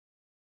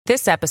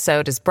This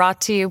episode is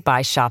brought to you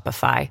by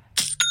Shopify.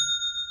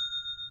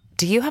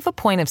 Do you have a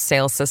point of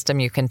sale system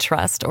you can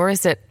trust, or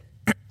is it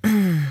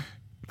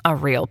a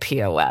real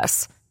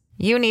POS?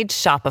 You need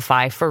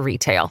Shopify for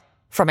retail.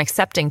 From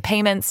accepting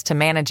payments to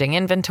managing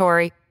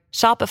inventory,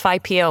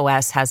 Shopify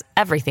POS has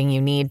everything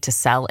you need to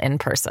sell in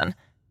person.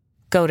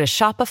 Go to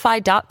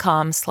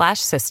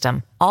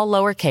shopify.com/system, all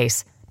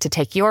lowercase, to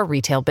take your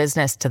retail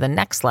business to the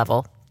next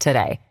level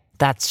today.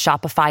 That's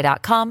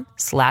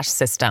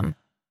shopify.com/system.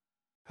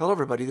 Hello,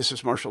 everybody. This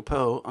is Marshall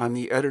Poe. I'm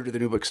the editor of the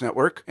New Books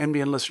Network.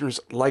 NBN listeners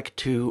like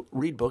to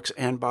read books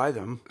and buy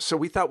them. So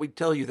we thought we'd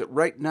tell you that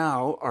right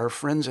now, our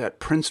friends at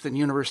Princeton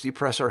University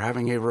Press are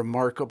having a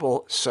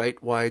remarkable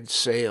site-wide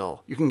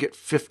sale. You can get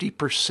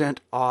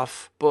 50%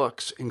 off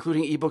books,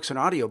 including ebooks and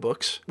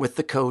audiobooks, with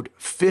the code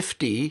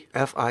 50,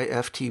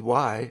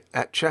 F-I-F-T-Y,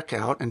 at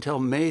checkout until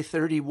May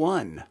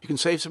 31. You can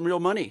save some real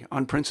money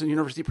on Princeton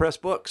University Press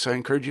books. I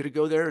encourage you to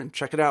go there and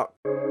check it out.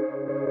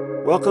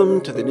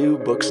 Welcome to the New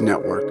Books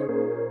Network.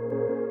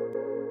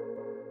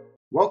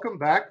 Welcome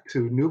back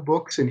to New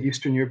Books in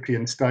Eastern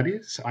European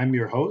Studies. I'm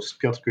your host,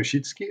 Piotr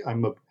Krasicki.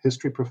 I'm a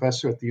history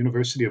professor at the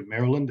University of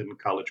Maryland in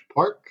College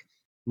Park.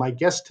 My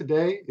guest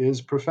today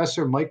is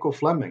Professor Michael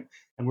Fleming,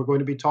 and we're going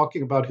to be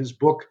talking about his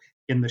book,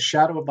 In the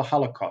Shadow of the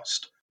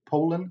Holocaust,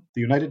 Poland,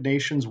 the United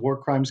Nations War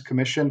Crimes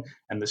Commission,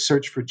 and the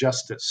Search for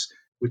Justice,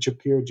 which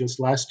appeared just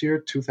last year,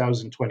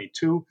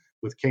 2022,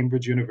 with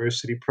Cambridge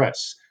University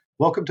Press.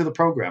 Welcome to the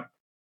program.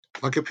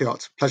 Thank you,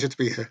 Piotr. Pleasure to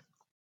be here.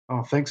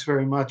 Oh, thanks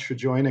very much for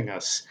joining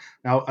us.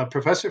 Now,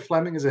 Professor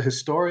Fleming is a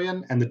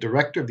historian and the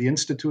director of the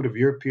Institute of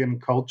European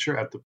Culture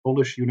at the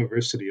Polish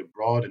University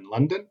Abroad in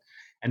London.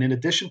 And in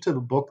addition to the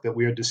book that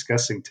we are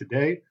discussing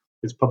today,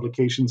 his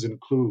publications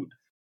include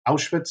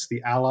Auschwitz,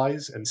 the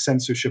Allies, and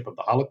Censorship of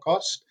the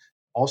Holocaust,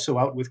 also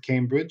out with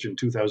Cambridge in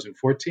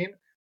 2014,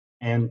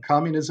 and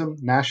Communism,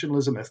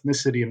 Nationalism,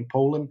 Ethnicity in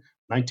Poland,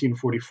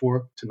 1944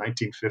 to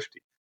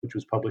 1950, which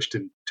was published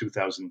in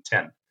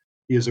 2010.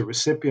 He is a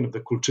recipient of the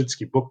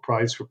Kulczycki Book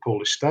Prize for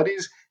Polish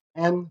Studies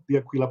and the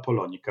Aquila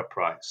Polonica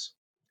Prize.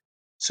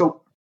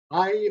 So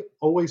I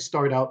always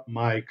start out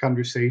my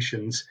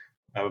conversations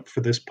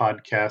for this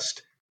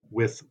podcast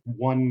with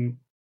one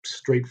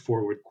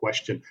straightforward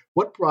question.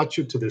 What brought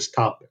you to this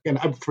topic?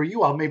 And for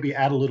you, I'll maybe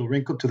add a little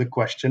wrinkle to the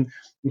question,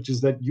 which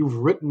is that you've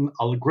written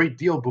a great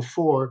deal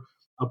before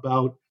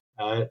about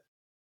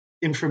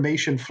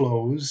information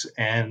flows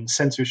and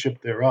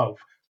censorship thereof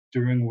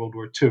during World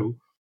War II.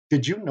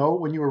 Did you know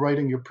when you were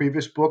writing your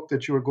previous book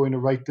that you were going to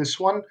write this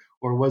one,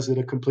 or was it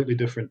a completely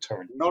different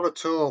turn? Not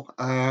at all.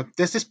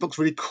 This book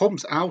really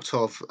comes out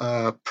of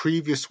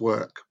previous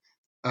work.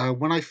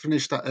 When I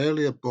finished that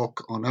earlier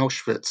book on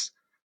Auschwitz,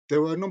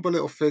 there were a number of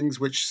little things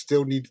which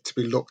still needed to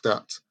be looked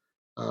at.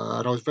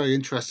 And I was very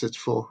interested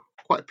for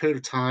quite a period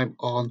of time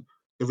on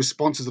the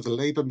responses of the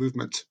labour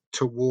movement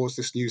towards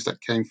this news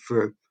that came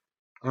through.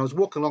 And I was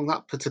walking along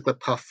that particular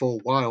path for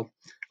a while.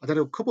 And then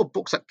a couple of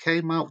books that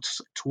came out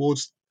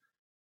towards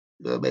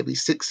maybe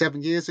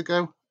 6-7 years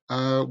ago,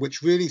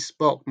 which really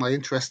sparked my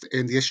interest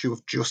in the issue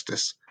of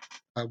justice.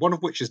 One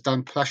of which is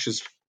Dan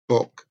Plesher's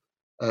book,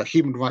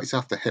 Human Rights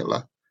After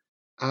Hitler,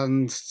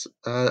 and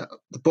the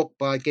book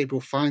by Gabriel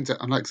Finder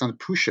and Alexander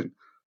Pushin,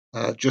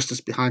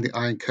 Justice Behind the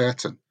Iron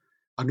Curtain.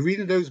 And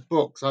reading those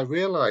books, I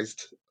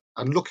realized,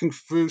 and looking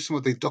through some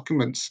of the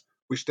documents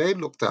which they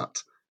looked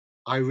at,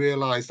 I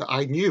realized that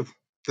I knew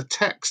the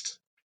text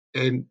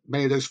in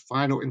many of those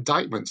final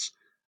indictments,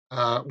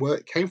 where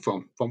it came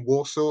from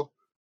Warsaw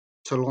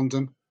to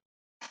London,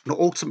 and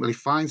ultimately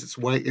finds its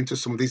way into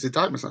some of these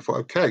indictments. And I thought,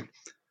 okay,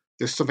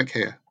 there's something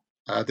here.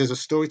 There's a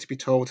story to be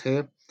told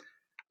here.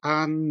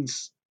 And,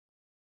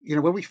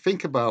 when we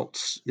think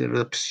about,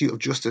 the pursuit of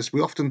justice,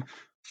 we often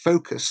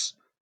focus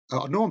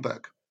on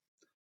Nuremberg.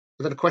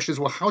 But then the question is,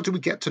 well, how do we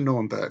get to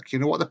Nuremberg?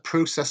 What are the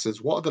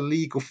processes? What are the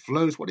legal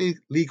flows? What are the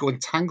legal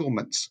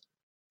entanglements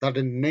that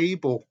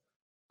enable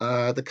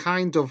the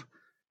kind of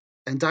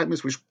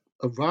indictments which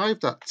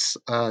arrived at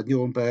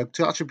Nuremberg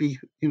to actually be,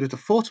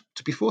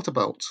 to be thought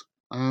about?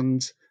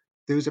 And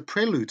there was a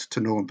prelude to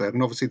Nuremberg,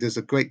 and obviously there's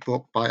a great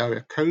book by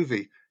Arya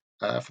Covey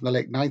from the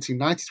late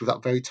 1990s with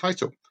that very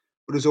title.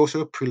 But there's also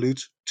a prelude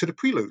to the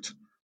prelude.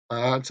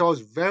 And so I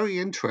was very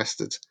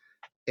interested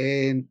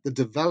in the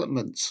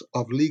development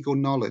of legal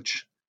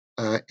knowledge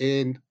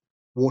in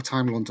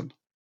wartime London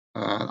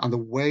and the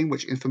way in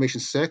which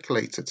information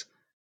circulated.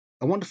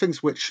 And one of the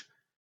things which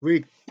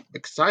really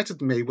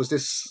excited me was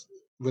this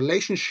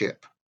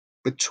relationship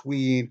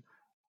between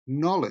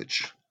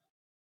knowledge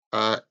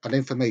and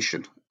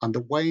information, and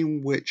the way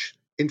in which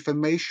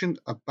information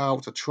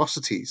about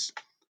atrocities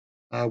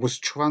was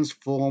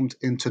transformed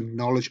into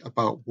knowledge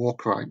about war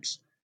crimes.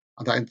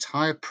 And that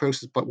entire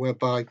process, but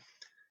whereby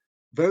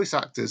various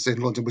actors in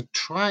London were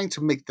trying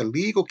to make the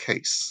legal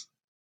case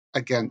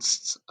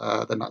against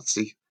the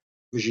Nazi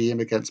regime,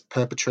 against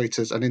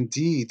perpetrators, and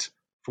indeed,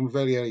 from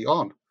very early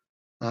on,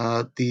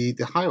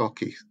 the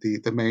hierarchy,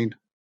 the main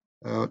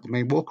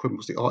war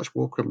criminals, the arch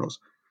war criminals.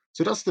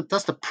 So that's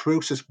the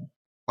process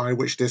by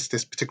which this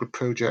particular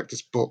project,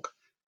 this book,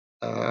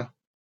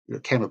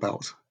 came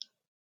about.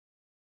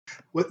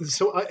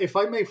 So, if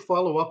I may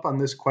follow up on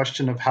this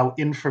question of how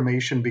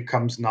information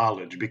becomes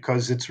knowledge,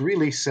 because it's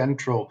really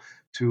central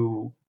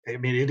to, I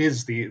mean, it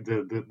is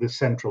the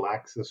central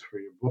axis for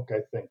your book,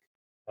 I think,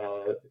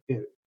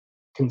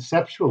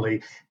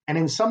 conceptually. And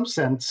in some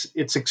sense,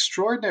 it's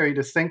extraordinary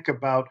to think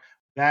about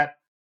that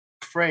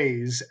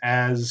phrase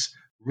as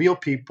real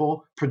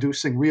people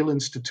producing real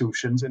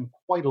institutions, and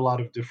quite a lot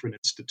of different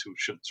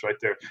institutions, right?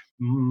 There are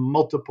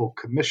multiple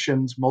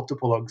commissions,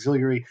 multiple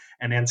auxiliary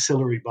and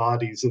ancillary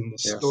bodies in the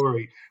Yes.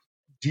 story.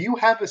 Do you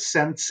have a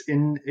sense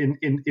in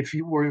if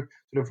you were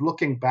sort of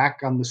looking back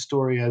on the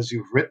story as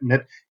you've written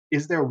it,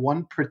 is there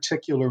one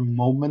particular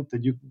moment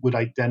that you would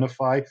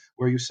identify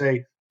where you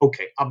say,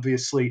 okay,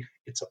 obviously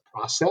it's a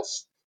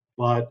process,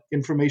 but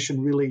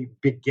information really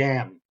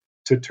began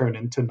to turn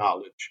into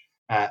knowledge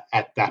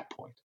at that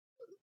point?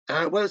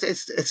 Well,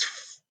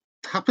 it's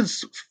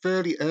happens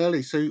fairly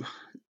early. So,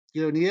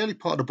 in the early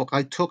part of the book,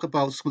 I talk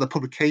about some of the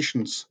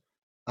publications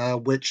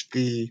which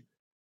the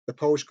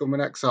Polish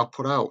government exile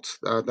put out,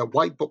 the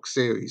White Book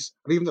series,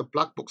 and even the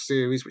Black Book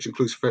series, which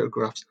includes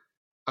photographs.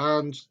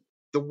 And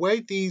the way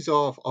these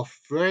are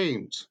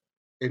framed,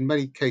 in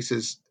many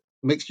cases,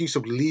 makes use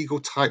of legal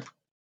type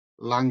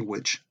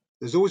language.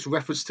 There's always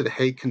reference to the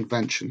Hague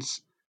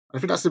Conventions. I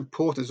think that's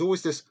important. There's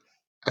always this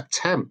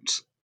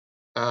attempt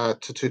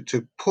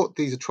to put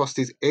these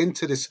atrocities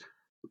into this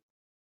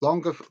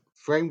longer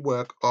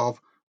framework of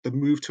the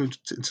move to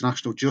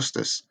international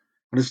justice.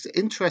 And it's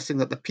interesting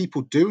that the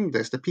people doing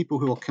this, the people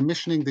who are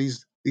commissioning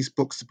these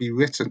books to be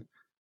written,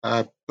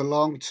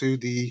 belong to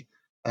the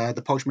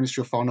Polish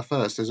Ministry of Foreign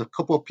Affairs. There's a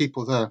couple of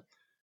people there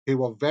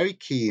who are very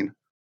keen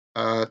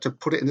to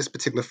put it in this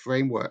particular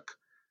framework.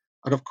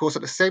 And of course,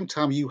 at the same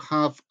time, you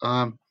have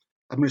a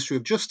Ministry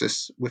of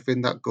Justice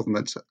within that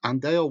government, and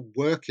they are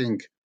working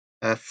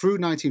through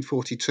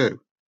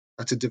 1942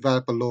 to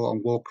develop a law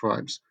on war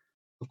crimes.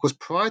 Of course,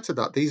 prior to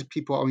that, these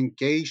people are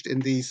engaged in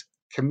these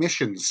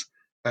commissions,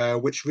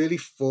 which really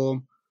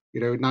form,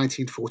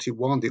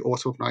 1941, the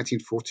autumn of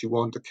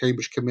 1941, the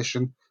Cambridge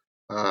Commission,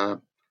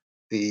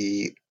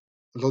 the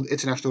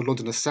International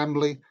London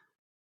Assembly,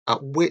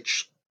 at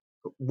which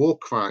war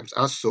crimes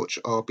as such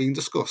are being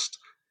discussed.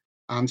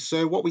 And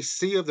so what we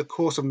see over the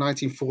course of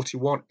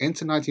 1941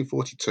 into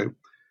 1942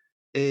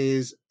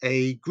 is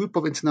a group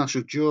of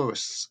international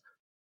jurists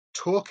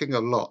talking a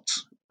lot,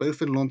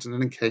 both in London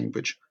and in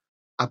Cambridge,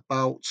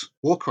 about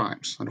war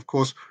crimes. And of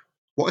course,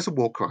 what is a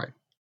war crime?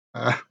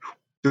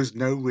 There's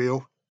no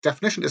real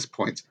definition at this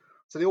point.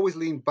 So they always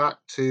lean back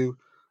to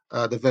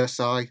the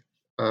Versailles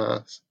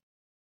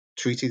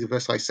Treaty, the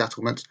Versailles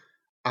Settlement,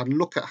 and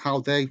look at how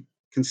they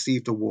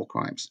conceived of war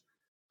crimes.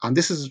 And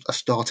this is a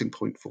starting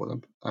point for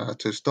them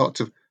to start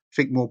to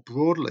think more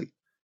broadly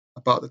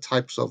about the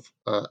types of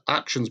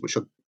actions which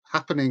are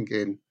happening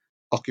in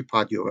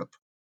occupied Europe,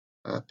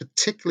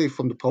 particularly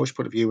from the Polish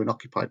point of view in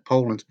occupied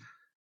Poland,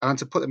 and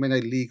to put them in a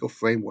legal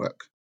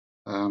framework,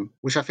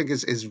 which I think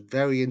is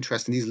very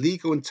interesting. These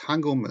legal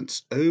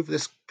entanglements over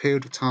this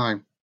period of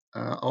time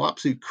are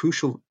absolutely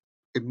crucial,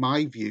 in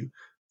my view,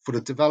 for the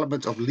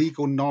development of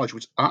legal knowledge,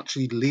 which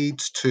actually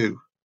leads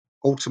to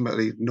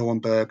ultimately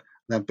Nuremberg,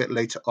 and then a bit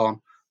later on,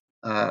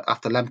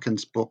 after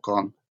Lemkin's book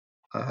on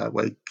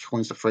where he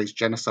coins the phrase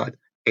genocide,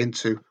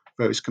 into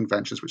various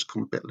conventions which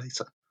come a bit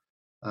later.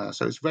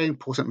 So it's a very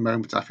important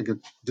moment, I think, of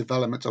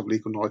development of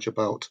legal knowledge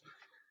about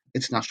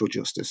international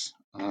justice.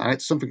 And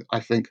it's something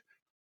I think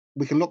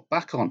we can look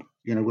back on,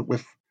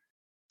 with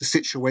the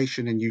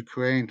situation in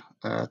Ukraine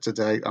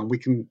today, and we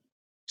can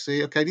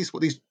see, okay, this is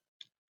what these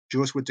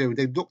jurists were doing.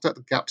 They looked at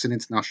the gaps in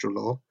international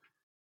law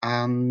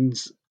and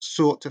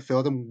sought to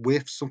fill them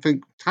with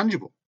something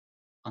tangible.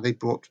 And they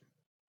brought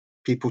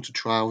people to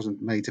trials in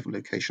many different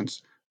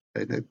locations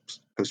in the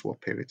post-war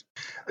period.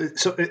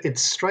 So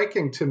it's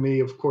striking to me,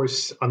 of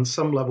course, on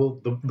some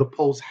level, the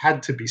Poles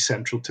had to be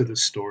central to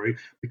this story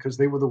because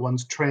they were the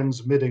ones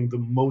transmitting the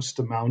most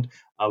amount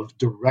of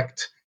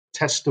direct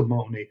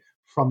testimony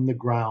from the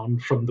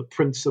ground, from the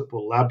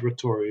principal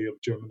laboratory of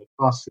German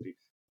atrocity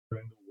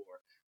during the war.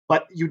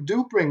 But you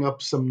do bring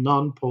up some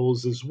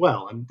non-Poles as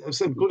well, and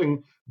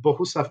including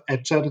Bohusław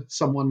Echer,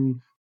 someone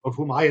of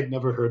whom I had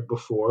never heard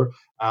before.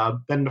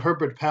 Then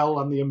Herbert Pell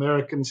on the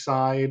American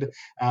side.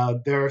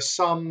 There are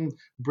some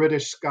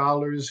British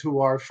scholars who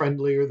are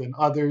friendlier than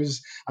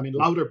others. I mean,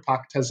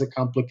 Lauterpacht has a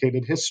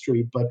complicated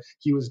history, but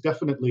he was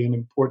definitely an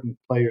important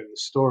player in the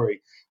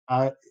story.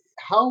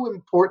 How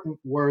important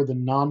were the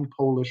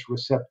non-Polish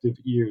receptive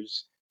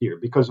ears here?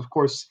 Because, of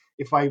course,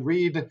 if I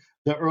read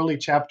the early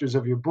chapters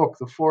of your book,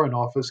 the Foreign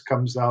Office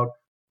comes out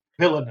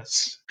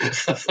villainous.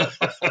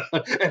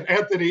 And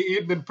Anthony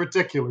Eden in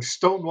particular,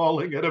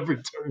 stonewalling at every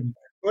turn.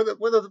 Well,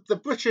 the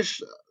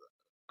British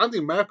and the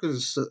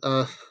Americans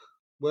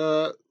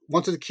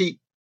wanted to keep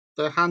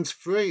their hands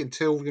free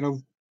until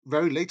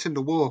very late in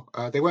the war.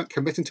 They weren't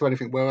committing to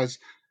anything, whereas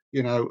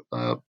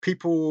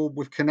people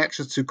with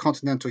connections to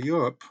continental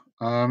Europe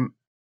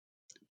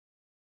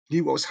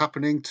knew what was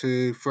happening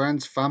to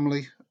friends,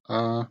 family,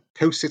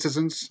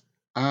 co-citizens,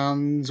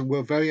 and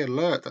were very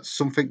alert that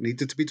something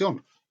needed to be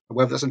done,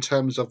 whether that's in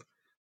terms of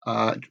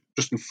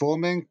just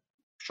informing,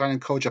 trying to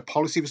encourage a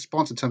policy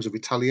response in terms of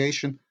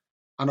retaliation,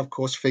 and of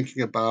course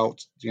thinking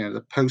about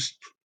the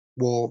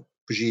post-war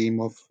regime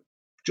of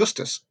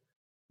justice.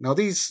 Now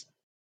these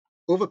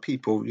other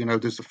people,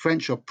 there's the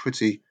French are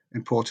pretty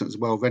important as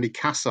well. René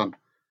Cassin,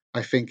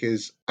 I think,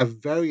 is a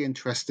very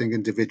interesting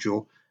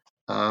individual,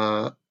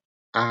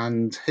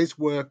 and his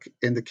work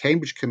in the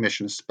Cambridge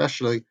Commission,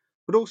 especially,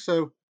 but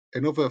also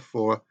in other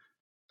fora,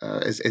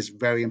 is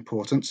very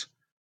important.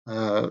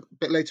 A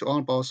bit later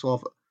on,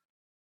 Borisov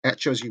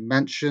Etcher, as you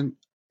mentioned,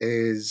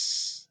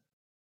 is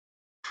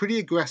pretty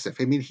aggressive.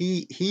 I mean,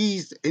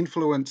 he's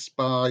influenced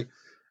by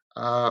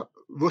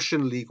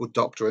Russian legal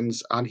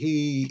doctrines, and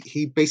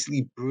he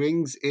basically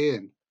brings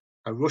in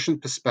a Russian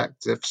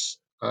perspectives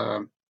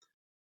from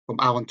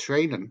Alan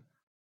Trainin,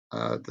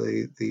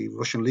 the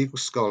Russian legal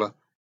scholar,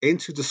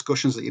 into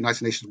discussions at the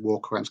United Nations War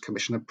Crimes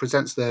Commission and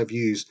presents their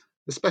views,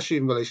 especially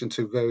in relation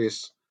to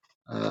various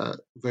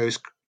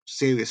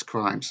serious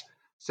crimes.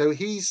 So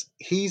he's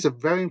a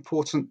very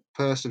important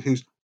person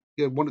who's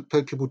one of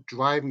the people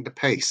driving the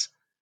pace.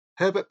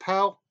 Herbert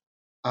Powell,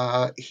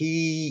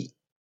 he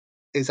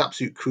is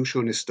absolutely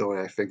crucial in this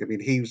story. I think. I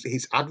mean,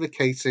 he's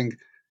advocating,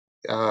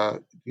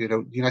 the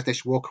United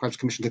Nations War Crimes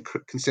Commission to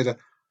consider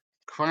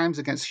crimes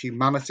against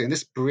humanity, and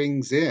this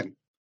brings in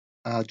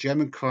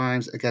German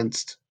crimes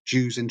against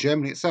Jews in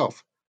Germany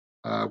itself,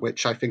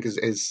 which I think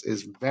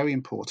is very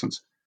important.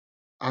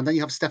 And then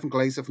you have Stefan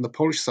Glazer from the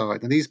Polish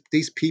side, and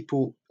these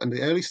people in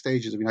the early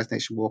stages of the United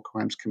Nations War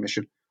Crimes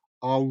Commission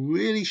are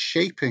really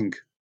shaping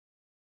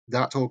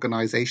that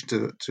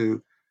organization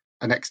to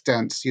an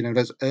extent.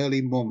 Those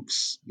early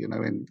months,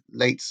 in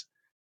late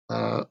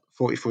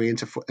 43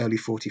 into early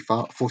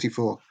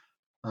 44.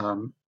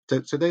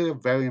 So they are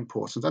very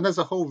important. And there's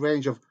a whole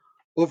range of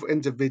other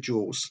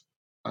individuals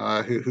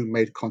who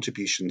made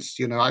contributions.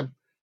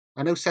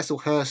 I know Cecil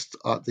Hurst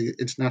at the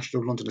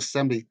International London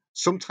Assembly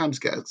sometimes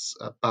gets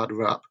a bad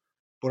rap,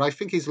 but I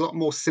think he's a lot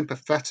more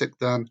sympathetic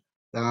than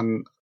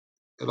a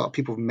lot of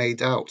people have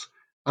made out.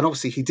 And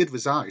obviously, he did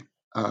resign,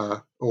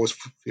 or was,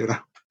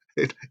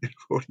 in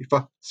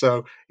 45.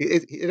 So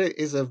it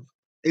is an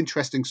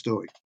interesting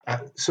story.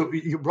 So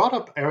you brought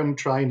up Aaron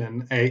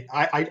Treinen.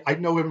 I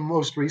know him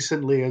most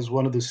recently as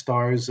one of the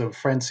stars of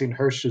Francine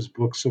Hirsch's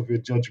book,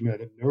 Soviet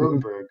Judgment in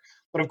Nuremberg.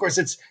 But of course,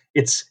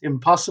 it's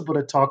impossible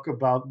to talk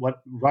about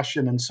what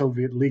Russian and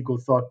Soviet legal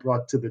thought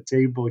brought to the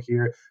table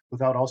here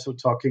without also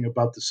talking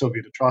about the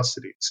Soviet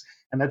atrocities.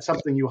 And that's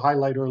something you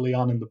highlight early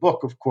on in the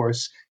book, of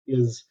course,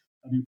 is,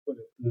 how do you put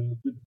it,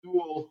 the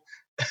dual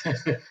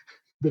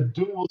the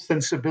dual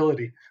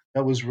sensibility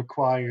that was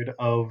required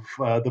of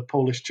the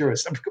Polish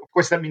jurist. Of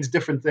course, that means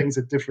different things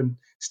at different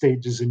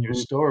stages in your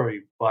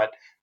story. But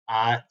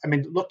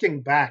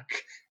looking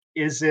back,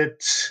 is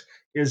it?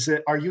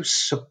 Are you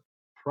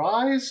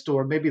surprised,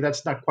 or maybe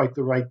that's not quite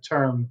the right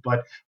term?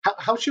 But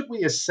how should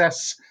we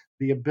assess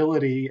the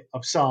ability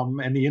of some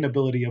and the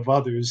inability of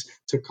others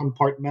to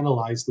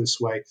compartmentalize this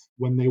way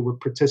when they were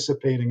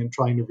participating and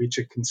trying to reach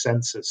a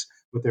consensus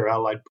with their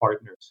allied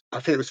partners?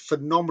 I think it was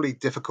phenomenally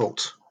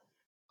difficult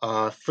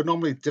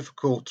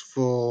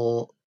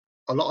for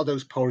a lot of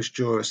those Polish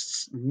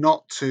jurists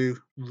not to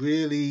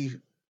really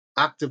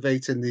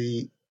activate in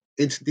these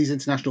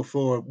international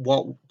fora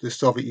what the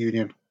Soviet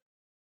Union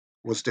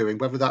was doing,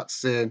 whether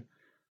that's in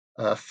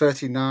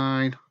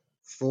 39,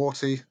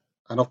 40,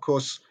 and of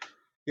course,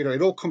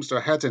 it all comes to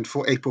a head in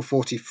for April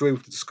 43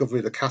 with the discovery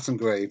of the Katyn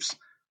graves.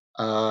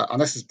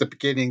 And this is the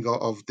beginning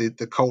of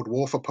the Cold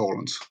War for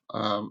Poland.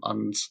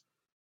 And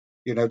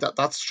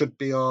that should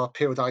be our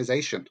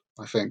periodization.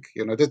 I think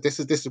this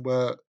is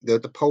where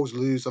the Poles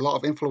lose a lot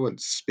of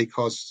influence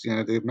because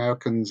the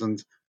Americans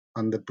and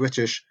the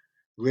British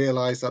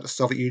realize that the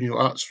Soviet Union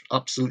are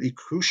absolutely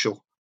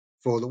crucial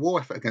for the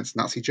war effort against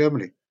Nazi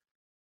Germany.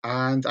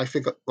 And I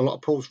think a lot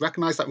of Poles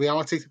recognize that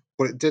reality,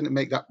 but it didn't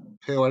make that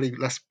pill any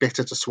less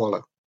bitter to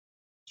swallow.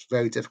 It's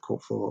very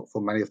difficult for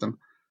many of them.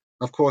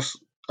 Of course,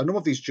 a number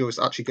of these jurists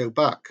actually go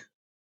back,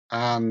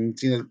 and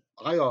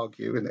I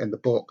argue in the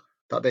book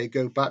that they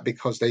go back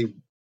because they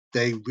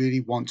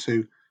really want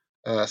to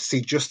see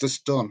justice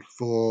done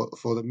for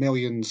the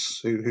millions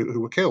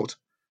who were killed,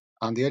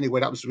 and the only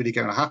way that was really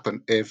going to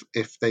happen if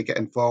they get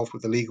involved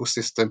with the legal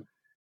system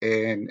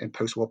in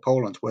post-war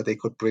Poland, where they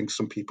could bring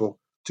some people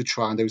to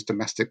try in those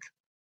domestic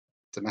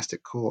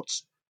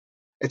courts.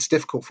 It's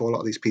difficult for a lot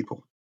of these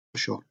people, for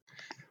sure.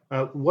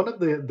 One of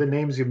the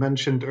names you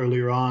mentioned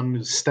earlier on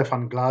is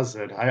Stefan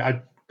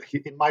Glazer.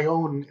 In my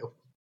own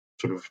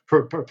sort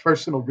of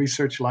personal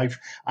research life,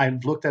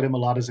 I've looked at him a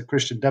lot as a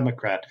Christian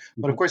Democrat.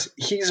 But of course,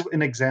 he's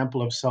an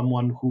example of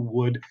someone who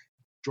would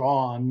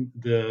draw on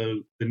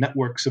the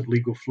networks of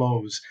legal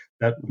flows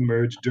that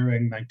emerged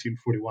during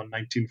 1941,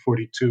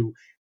 1942,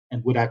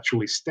 and would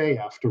actually stay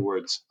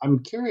afterwards. I'm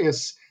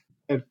curious,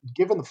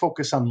 given the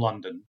focus on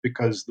London,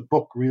 because the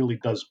book really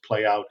does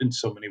play out in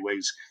so many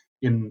ways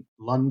in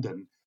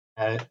London,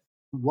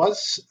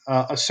 was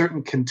a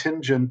certain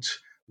contingent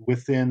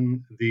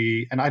within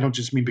and I don't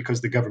just mean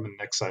because the government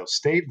in exile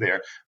stayed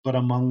there, but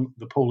among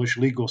the Polish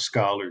legal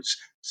scholars.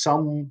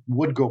 Some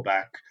would go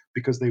back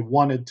because they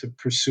wanted to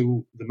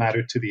pursue the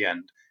matter to the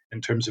end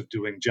in terms of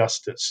doing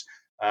justice.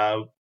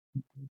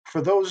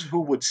 For those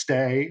who would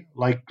stay,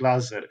 like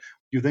Glaser, do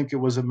you think it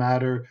was a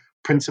matter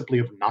principally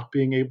of not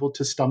being able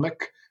to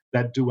stomach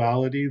that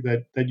duality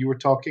that you were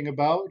talking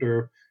about,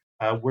 or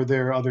were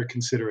there other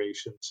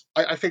considerations?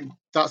 I think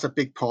that's a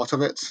big part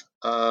of it.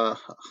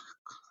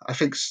 I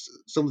think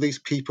some of these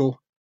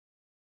people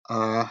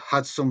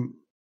had some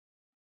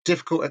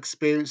difficult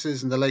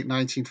experiences in the late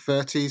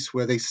 1930s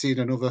where they'd seen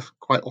another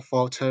quite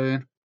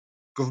authoritarian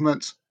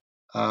government.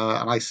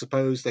 And I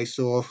suppose they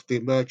saw the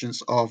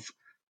emergence of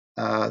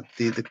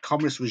the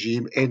communist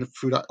regime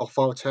through that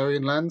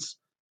authoritarian lens.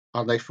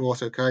 And they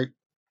thought, okay,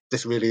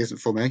 this really isn't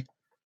for me.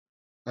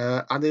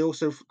 And they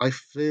also, I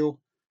feel,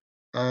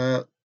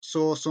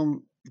 saw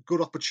some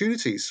good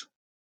opportunities.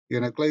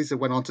 Glaser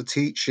went on to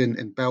teach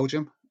in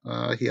Belgium.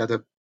 He had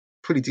a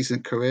pretty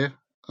decent career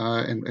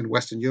in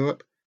Western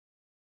Europe.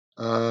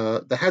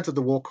 The head of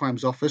the War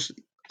Crimes Office,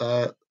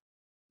 Leji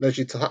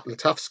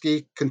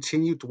Latavsky,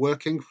 continued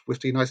working with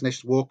the United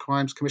Nations War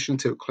Crimes Commission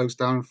until it closed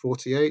down in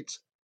 1948.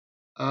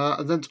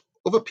 And then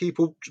other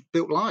people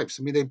built lives.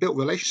 I mean, they built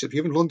relationships.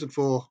 Even in London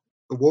for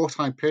the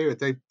wartime period,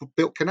 they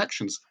built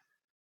connections.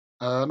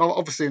 And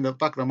obviously, in the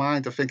back of their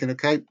mind, they're thinking,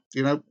 okay,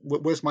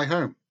 where's my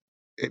home?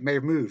 It may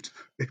have moved.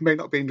 It may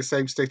not be in the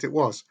same state it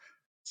was.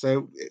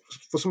 So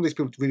for some of these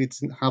people, really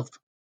didn't have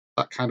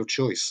that kind of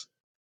choice.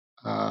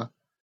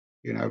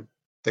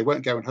 They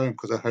weren't going home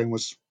because their home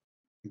was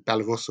in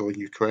Belarus or in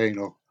Ukraine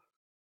or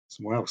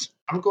somewhere else.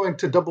 I'm going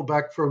to double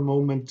back for a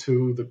moment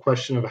to the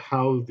question of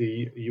how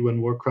the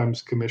UN War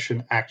Crimes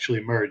Commission actually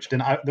emerged.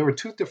 And there were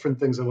two different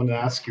things I wanted to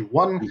ask you.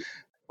 One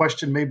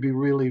question may be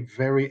really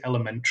very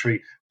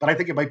elementary, but I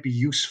think it might be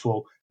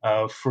useful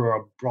for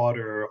a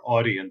broader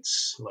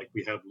audience like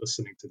we have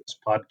listening to this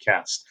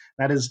podcast.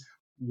 That is,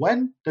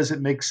 when does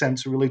it make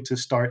sense really to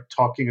start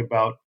talking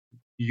about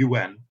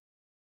UN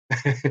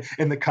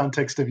in the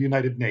context of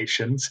United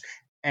Nations?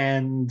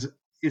 And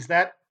is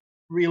that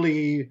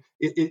really,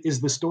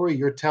 is the story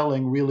you're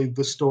telling really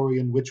the story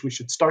in which we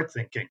should start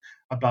thinking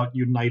about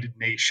United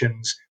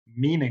Nations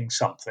meaning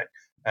something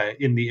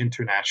in the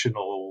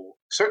international,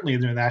 certainly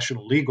in the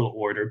international legal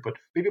order, but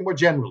maybe more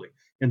generally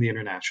in the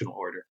international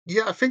order?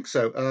 Yeah, I think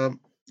so.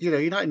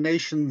 United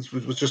Nations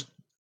was just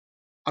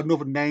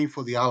another name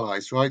for the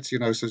Allies, right? So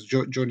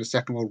during the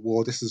Second World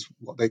War, this is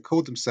what they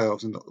called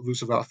themselves. And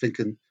Roosevelt, I think,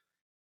 in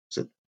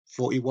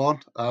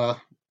 1941,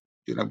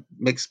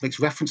 makes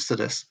reference to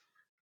this.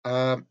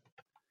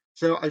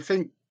 So I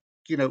think,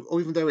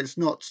 even though it's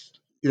not,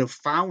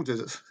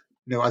 founded,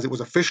 as it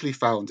was officially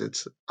founded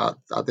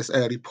at this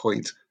early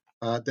point,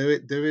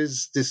 there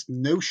is this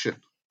notion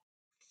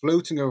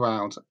floating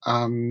around,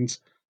 and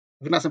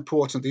I think that's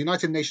important. The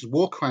United Nations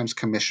War Crimes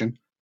Commission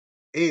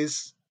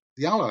is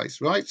the Allies,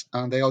 right?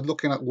 And they are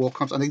looking at war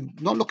crimes, and they're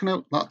not looking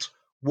at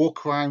war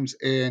crimes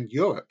in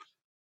Europe.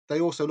 They're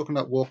also looking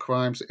at war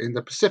crimes in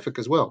the Pacific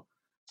as well.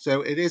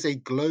 So it is a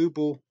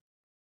global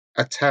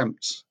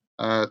attempt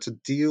to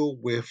deal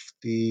with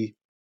the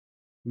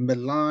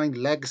malign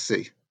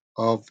legacy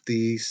of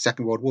the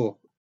Second World War,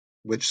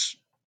 which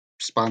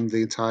spanned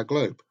the entire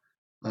globe.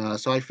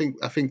 So I think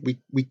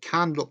we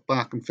can look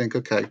back and think,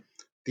 okay,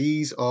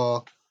 these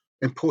are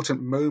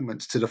important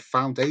moments to the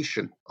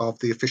foundation of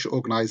the official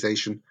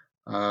organization,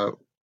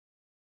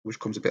 which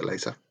comes a bit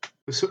later.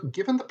 So,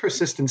 given the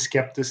persistent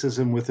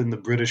skepticism within the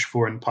British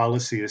foreign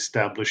policy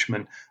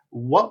establishment,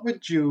 what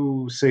would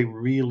you say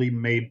really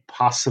made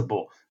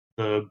possible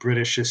the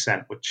British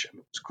assent, which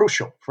was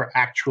crucial for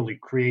actually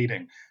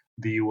creating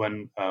the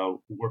UN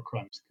War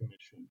Crimes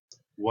Commission?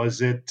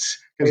 Was it,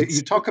 because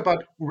you talk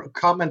about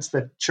comments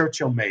that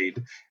Churchill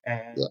made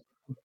and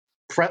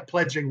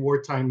pledging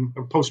wartime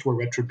or post-war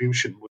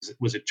retribution?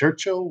 Was it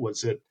Churchill?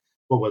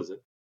 What was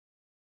it?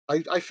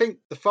 I think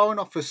the Foreign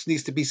Office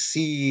needs to be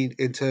seen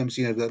in terms,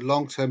 the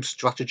long-term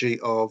strategy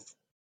of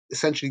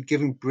essentially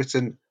giving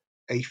Britain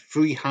a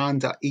free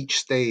hand at each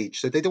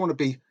stage. So they don't want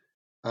to be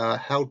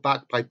held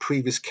back by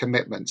previous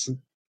commitments. And,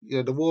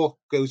 the war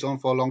goes on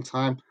for a long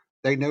time.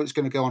 They know it's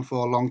going to go on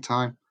for a long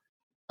time.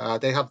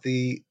 They have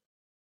the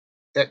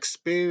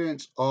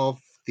experience of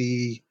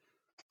the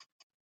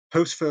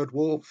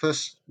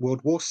post-First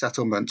World War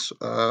settlement,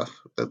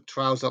 the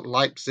trials at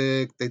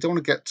Leipzig. They don't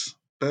want to get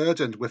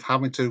burdened with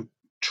having to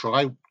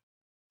try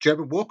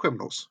German war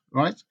criminals,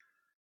 right?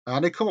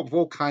 And they come up with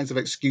all kinds of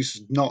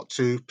excuses not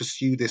to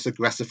pursue this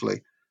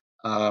aggressively.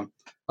 At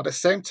the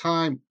same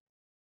time,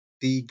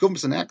 the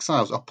governments and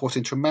exiles are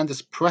putting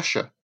tremendous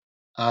pressure,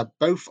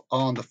 both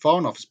on the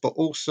Foreign Office, but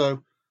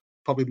also,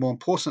 probably more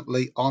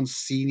importantly, on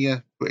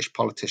senior British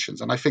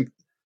politicians. And I think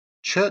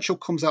Churchill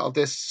comes out of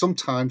this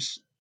sometimes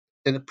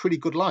in a pretty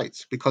good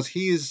light because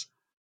he is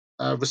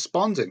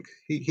responding.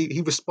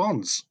 He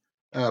responds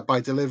by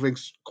delivering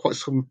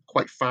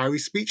quite fiery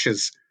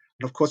speeches.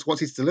 And of course,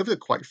 once he's delivered a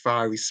quite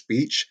fiery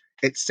speech,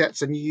 it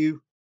sets a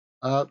new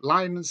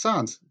line in the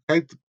sand.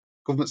 Okay?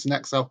 governments in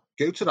exile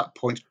go to that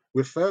point,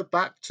 refer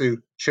back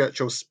to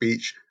Churchill's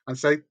speech and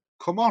say,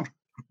 come on,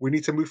 we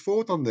need to move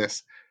forward on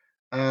this.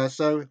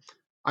 So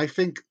I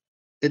think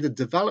in the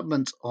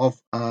development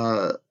of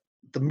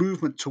the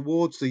movement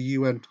towards the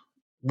UN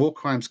War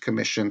Crimes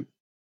Commission,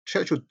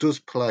 Churchill does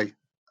play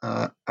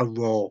a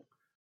role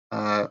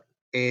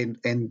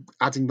in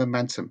adding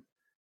momentum.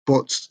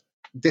 But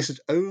this is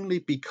only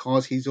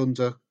because he's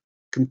under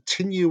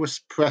continuous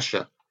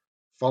pressure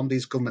from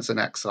these governments in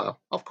exile.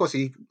 Of course,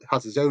 he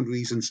has his own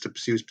reasons to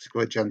pursue his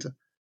particular agenda.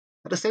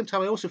 At the same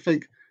time, I also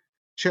think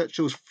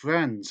Churchill's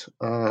friend,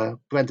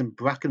 Brendan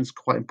Bracken, is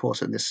quite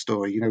important in this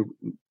story. You know,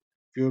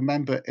 if you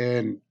remember,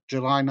 in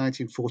July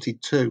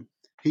 1942,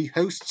 he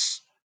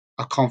hosts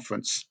a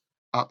conference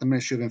at the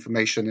Ministry of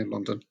Information in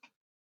London,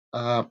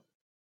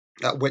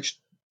 at which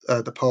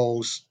the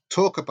Poles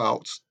talk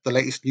about the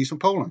latest news from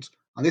Poland.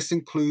 And this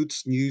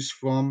includes news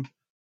from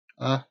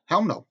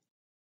Helmno.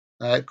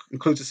 It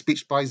includes a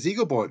speech by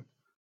Ziegelborn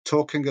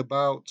talking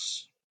about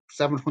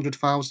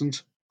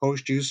 700,000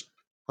 Polish Jews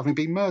having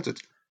been murdered.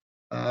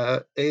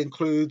 It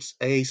includes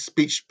a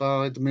speech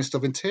by the Minister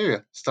of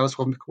Interior,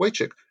 Stanisław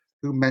Mikołajczyk,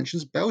 who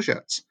mentions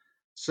Belzec.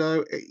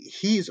 So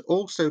he is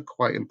also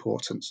quite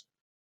important.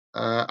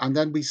 And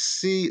then we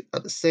see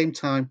at the same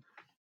time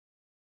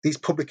these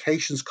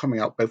publications coming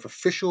out, both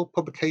official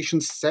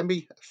publications,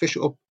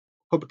 semi-official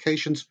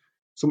publications,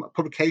 some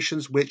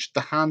publications which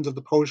the hand of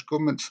the Polish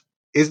government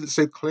isn't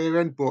so clear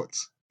in, but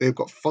they've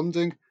got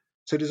funding.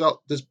 So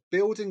there's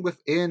building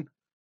within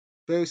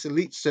various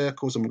elite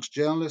circles, amongst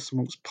journalists,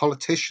 amongst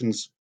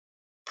politicians,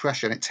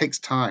 pressure, and it takes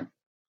time.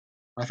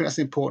 I think that's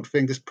the important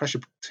thing. This pressure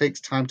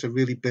takes time to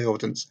really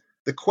build. And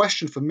the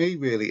question for me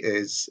really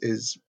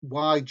is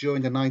why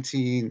during the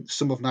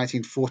summer of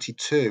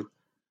 1942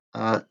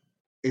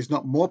 is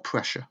not more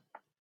pressure,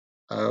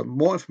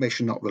 more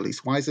information not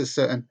released? Why is there a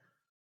certain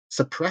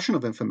suppression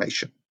of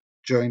information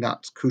during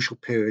that crucial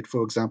period?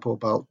 For example,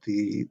 about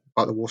the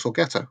Warsaw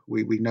Ghetto,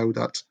 we know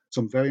that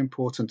some very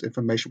important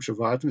information which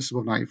arrived in the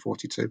summer of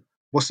 1942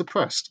 was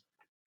suppressed,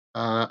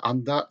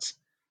 and that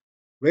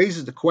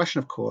raises the question,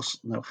 of course,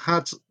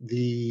 had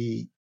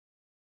the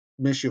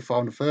Ministry of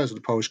Foreign Affairs of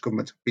the Polish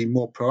government been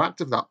more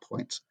proactive at that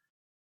point,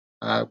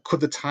 could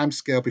the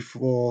timescale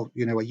before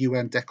a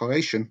UN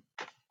declaration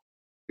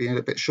be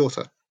a bit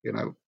shorter?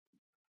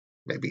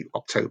 Maybe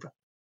October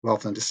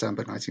rather than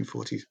December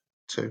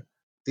 1942.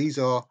 These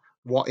are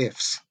what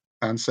ifs,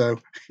 and so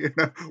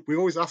we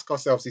always ask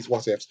ourselves these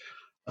what ifs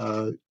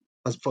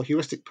as for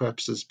heuristic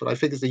purposes. But I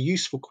think it's a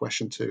useful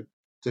question to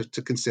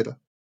consider.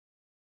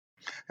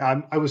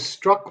 I was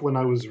struck when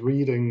I was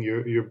reading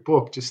your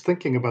book, just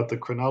thinking about the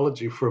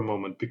chronology for a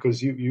moment,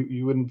 because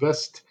you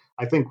invest,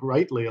 I think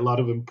rightly, a lot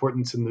of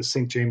importance in the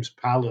St. James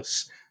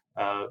Palace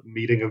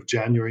meeting of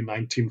January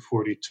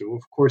 1942.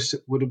 Of course,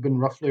 it would have been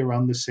roughly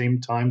around the same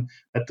time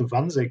that the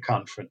Wannsee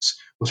Conference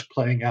was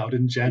playing out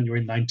in January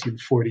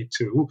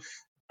 1942.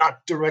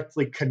 Not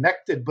directly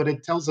connected, but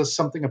it tells us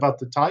something about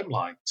the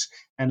timelines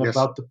and Yes.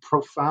 about the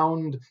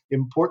profound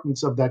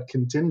importance of that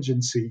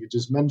contingency you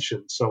just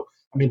mentioned. So,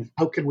 I mean,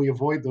 how can we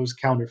avoid those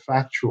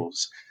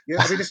counterfactuals? Yeah,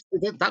 I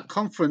mean, that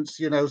conference,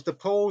 the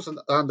Poles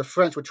and the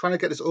French were trying to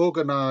get this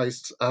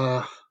organized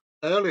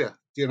earlier,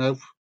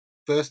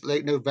 first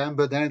late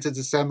November, then into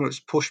December.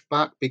 It's pushed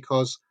back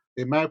because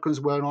the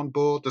Americans weren't on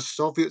board, the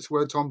Soviets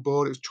weren't on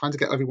board. It was trying to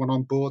get everyone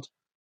on board.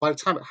 By the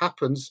time it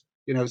happens,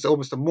 it's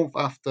almost a month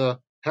after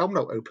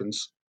Helmno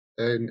opens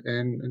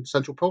in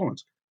central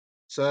Poland.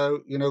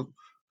 So,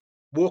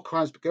 war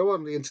crimes go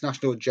on the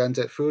international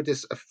agenda through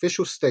this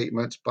official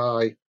statement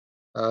by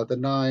the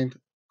 9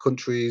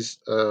 countries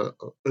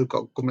who've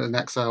got government in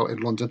exile in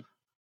London,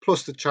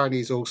 plus the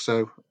Chinese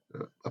also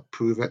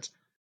approve it.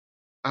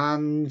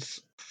 And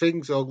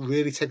things are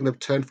really taking a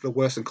turn for the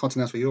worse in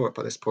continental Europe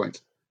at this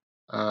point.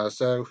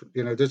 So,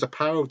 there's a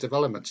power of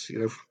development.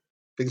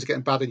 Things are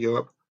getting bad in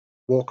Europe.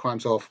 War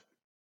crimes are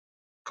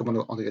coming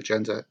on the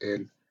agenda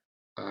in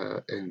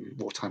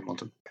wartime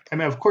London. I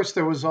mean, of course,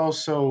 there was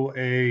also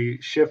a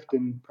shift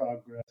in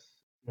progress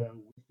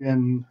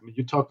within. I mean,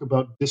 you talk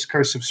about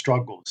discursive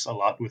struggles a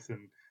lot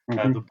within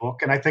the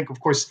book, and I think, of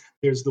course,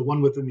 there's the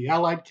one within the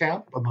Allied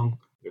camp among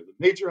the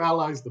major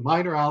allies, the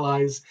minor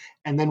allies,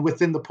 and then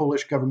within the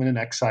Polish government in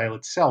exile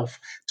itself.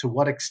 To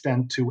what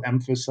extent to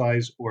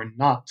emphasize or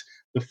not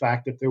the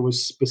fact that there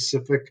was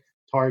specific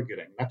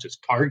targeting, not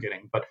just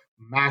targeting, but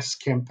mass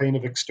campaign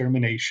of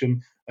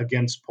extermination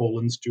against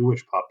Poland's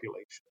Jewish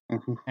population.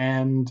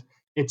 And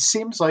it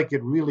seems like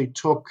it really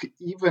took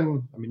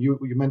even, I mean, you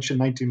mentioned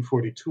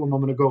 1942 a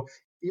moment ago,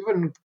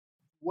 even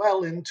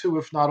well into,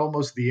 if not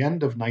almost the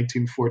end of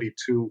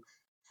 1942,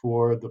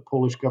 for the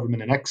Polish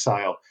government in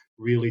exile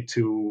really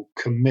to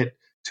commit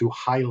to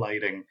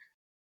highlighting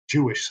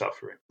Jewish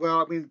suffering.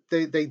 Well, I mean,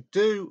 they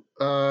do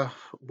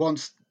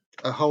once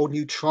a whole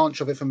new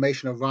tranche of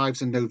information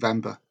arrives in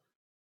November.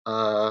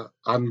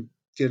 And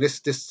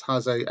this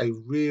has a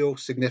real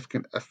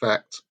significant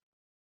effect.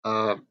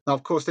 Now,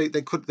 of course,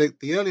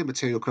 the earlier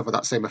material could have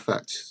that same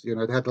effect. They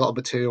had a lot of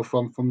material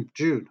from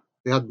June.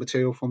 They had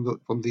material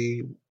from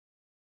the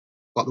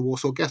like the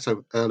Warsaw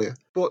Ghetto earlier.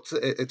 But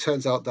it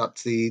turns out that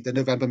the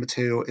November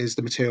material is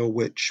the material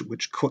which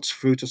cuts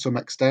through to some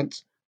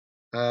extent.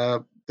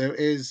 There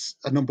is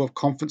a number of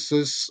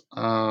conferences,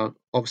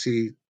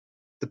 obviously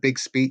the big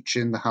speech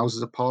in the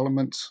Houses of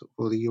Parliament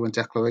for the UN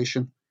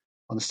Declaration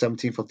on the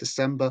 17th of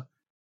December.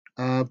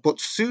 But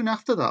soon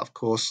after that, of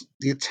course,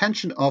 the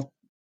attention of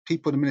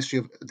people in the Ministry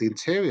of the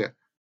Interior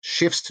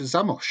shifts to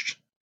Zamość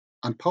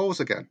and Poles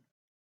again.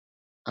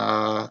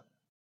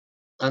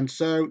 And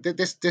so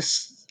this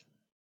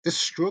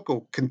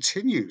struggle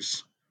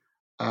continues,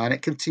 and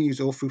it continues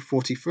all through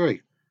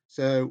 43.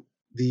 So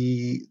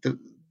the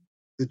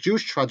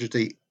Jewish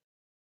tragedy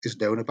is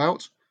known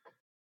about,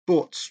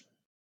 but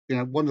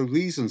one of the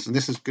reasons, and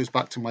goes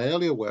back to my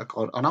earlier work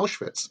on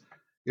Auschwitz,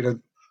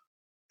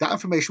 that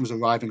information was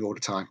arriving all the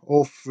time,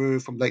 all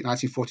through from late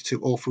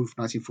 1942, all through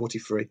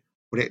 1943,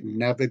 but it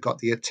never got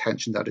the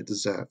attention that it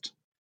deserved.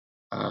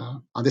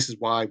 And this is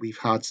why we've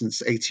had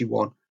since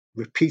 81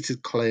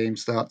 repeated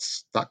claims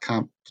that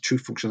camp, the true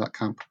function of that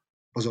camp,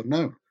 was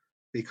unknown,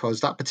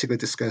 because that particular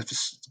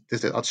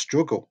that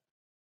struggle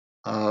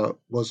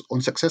was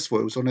unsuccessful.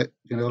 It was a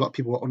lot of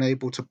people were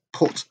unable to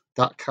put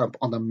that camp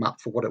on the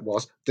map for what it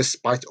was,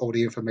 despite all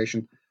the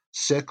information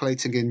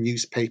circulating in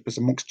newspapers,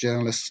 amongst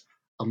journalists,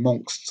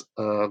 amongst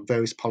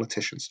various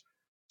politicians.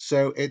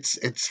 So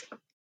it's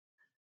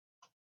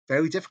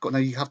very difficult. Now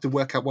you have to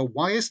work out, well,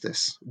 why is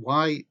this?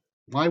 Why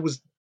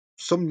was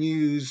some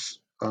news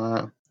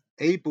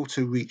able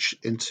to reach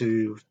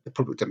into the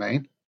public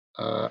domain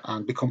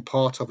and become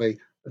part of a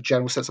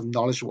general sense of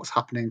knowledge of what's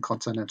happening in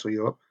continental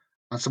Europe,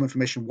 and some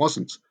information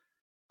wasn't?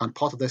 And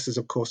part of this is,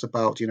 of course,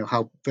 about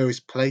how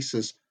various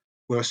places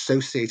were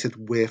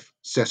associated with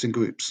certain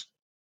groups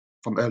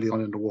from early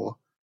on in the war,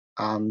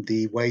 and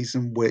the ways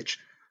in which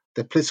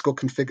the political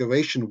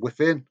configuration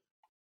within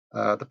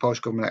the Polish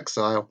government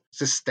exile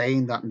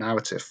sustained that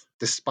narrative,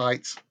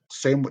 despite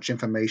so much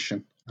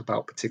information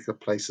about particular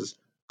places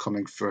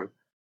coming through.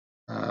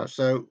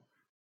 So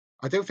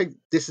I don't think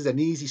this is an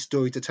easy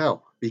story to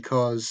tell,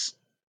 because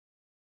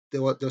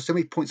there were so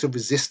many points of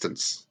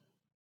resistance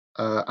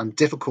and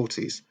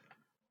difficulties.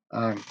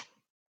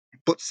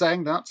 But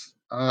saying that,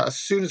 as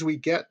soon as we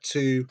get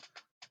to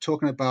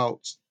talking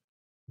about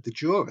the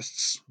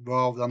jurists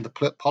rather than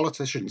the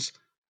politicians,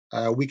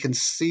 we can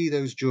see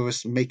those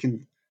jurists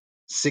making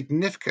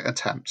significant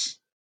attempts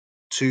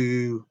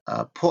to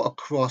put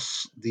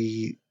across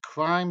the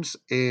crimes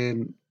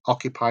in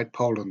occupied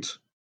Poland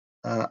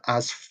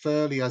as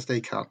fairly as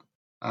they can.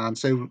 And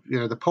so,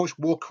 the Polish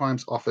War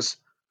Crimes Office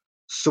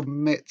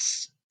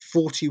submits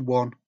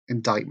 41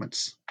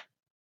 indictments,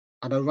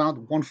 and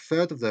around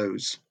 1/3 of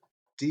those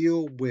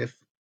deal with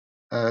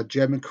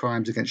German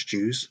crimes against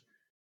Jews,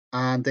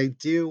 and they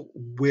deal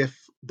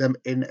with them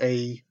in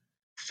a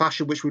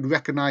fashion which we'd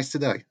recognize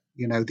today.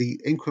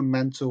 The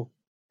incremental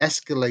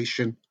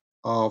escalation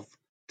of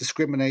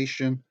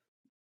discrimination,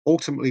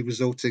 ultimately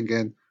resulting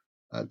in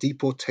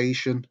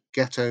deportation,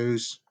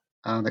 ghettos,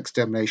 and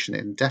extermination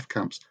in death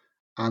camps.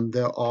 And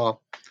there are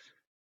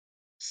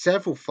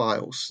several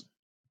files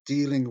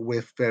dealing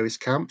with various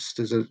camps.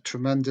 There's a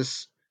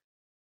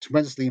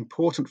tremendously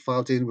important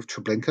file dealing with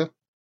Treblinka,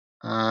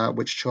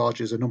 which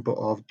charges a number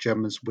of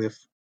Germans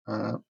with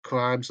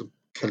crimes of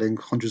killing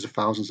hundreds of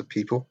thousands of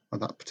people at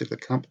that particular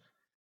camp.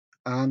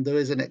 And there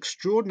is an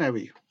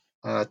extraordinary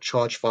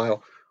charge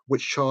file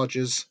which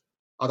charges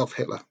Adolf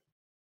Hitler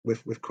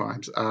with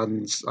crimes.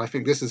 And I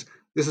think this is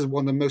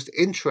one of the most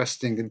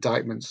interesting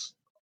indictments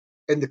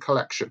in the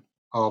collection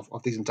of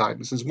these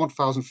indictments. There's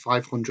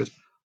 1,500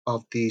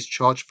 of these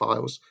charge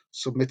files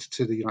submitted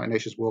to the United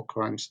Nations War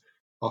Crimes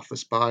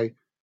Office by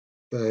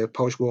the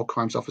Polish War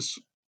Crimes Office,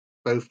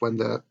 both when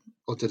they're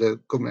under the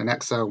government in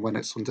exile, when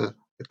it's under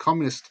the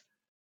communist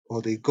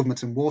or the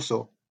government in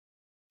Warsaw.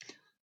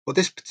 But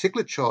this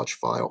particular charge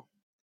file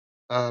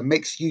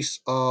makes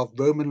use of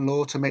Roman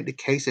law to make the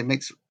case. It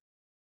makes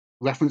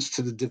reference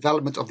to the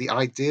development of the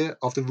idea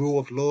of the rule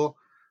of law,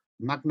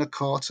 Magna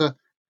Carta,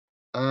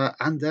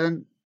 and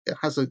then it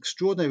has an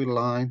extraordinary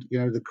line,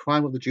 the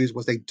crime of the Jews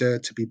was they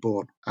dared to be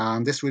born.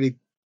 And this really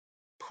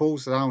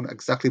pulls down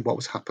exactly what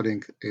was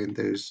happening in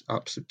those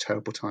absolute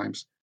terrible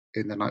times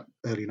in the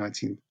early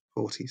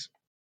 1940s.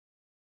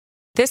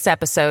 This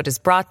episode is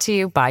brought to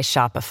you by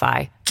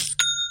Shopify.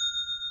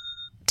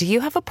 Do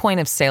you have a point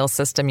of sale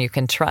system you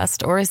can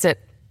trust, or is it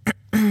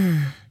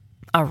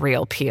a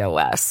real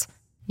POS?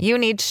 You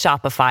need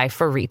Shopify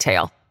for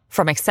retail.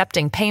 From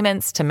accepting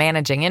payments to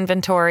managing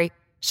inventory,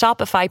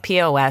 Shopify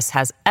POS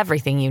has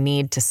everything you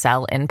need to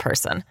sell in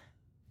person.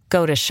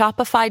 Go to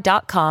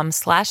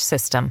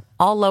shopify.com/system,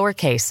 all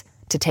lowercase,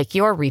 to take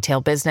your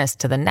retail business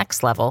to the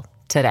next level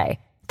today.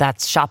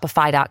 That's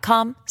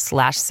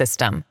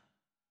shopify.com/system.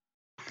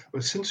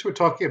 Well, since we're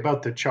talking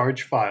about the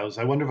charge files,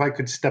 I wonder if I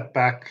could step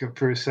back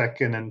for a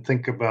second and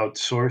think about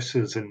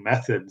sources and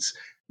methods.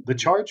 The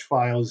charge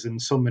files, in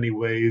so many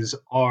ways,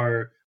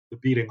 are the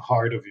beating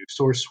heart of your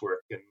source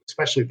work, and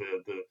especially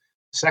the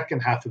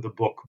second half of the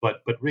book.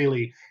 But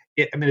really,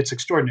 it's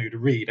extraordinary to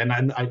read. And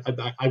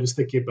I was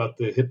thinking about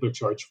the Hitler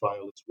charge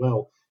file as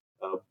well.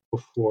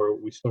 before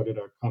we started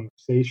our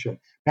conversation.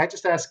 May I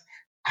just ask,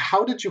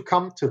 how did you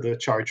come to the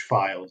charge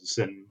files,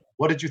 and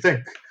what did you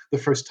think the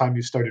first time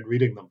you started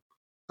reading them?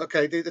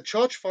 Okay, the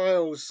charge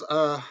files,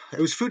 it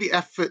was through the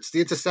efforts,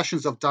 the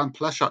intercessions of Dan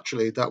Plesh,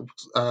 actually, that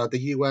the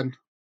UN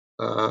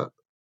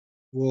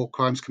War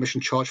Crimes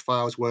Commission charge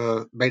files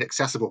were made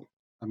accessible.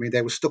 I mean,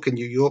 they were stuck in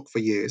New York for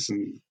years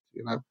and,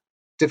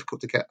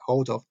 difficult to get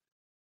hold of.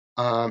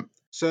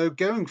 So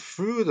going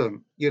through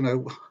them,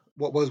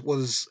 what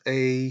was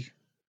a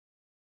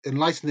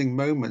enlightening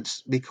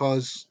moment,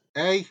 because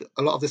a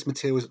lot of this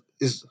material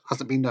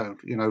hasn't been known.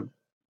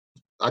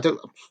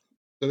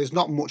 There is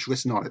not much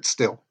written on it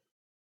still.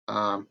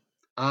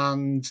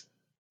 And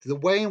the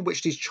way in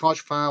which these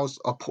charge files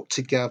are put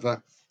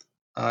together,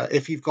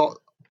 if you've got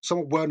some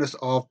awareness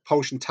of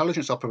Polish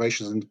intelligence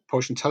operations and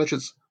Polish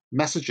intelligence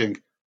messaging,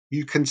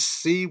 you can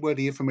see where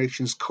the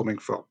information is coming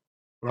from,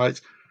 right?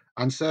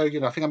 And so, I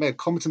think I made a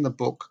comment in the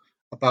book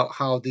about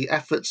how the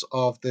efforts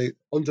of the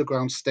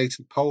underground state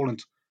in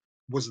Poland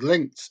was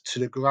linked to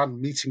the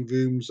grand meeting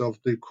rooms of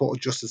the Court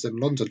of Justice in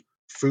London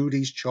through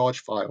these charge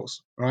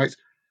files, right?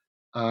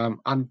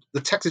 And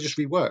the text is just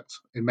reworked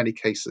in many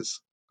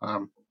cases.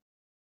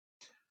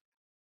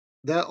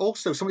 There are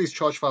also some of these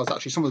charge files,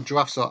 actually, some of the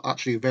drafts are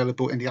actually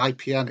available in the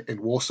IPN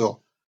in Warsaw.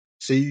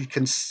 So you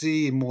can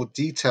see in more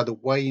detail the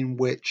way in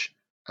which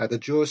the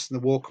jurists in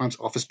the War Crimes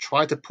Office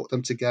tried to put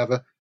them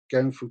together,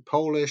 going through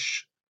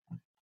Polish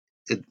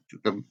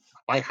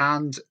by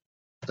hand,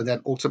 and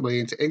then ultimately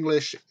into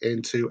English,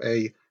 into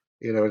a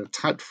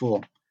typed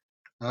form.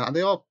 And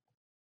they are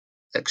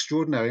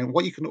extraordinary. And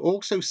what you can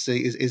also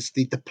see is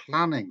the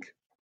planning.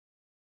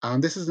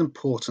 And this is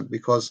important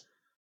because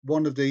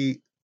one of the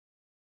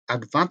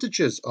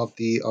advantages of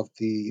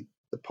the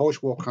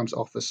Polish War Crimes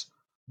Office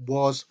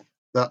was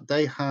that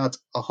they had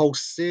a whole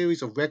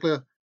series of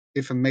regular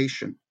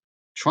information,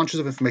 tranches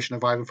of information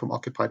arriving from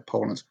occupied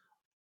Poland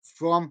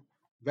from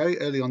very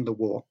early on in the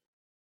war,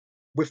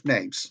 with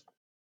names,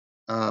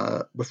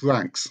 with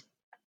ranks.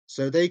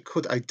 So they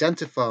could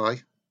identify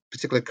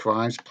particular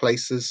crimes,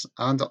 places,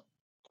 and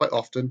quite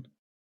often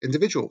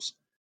individuals.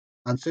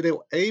 And so they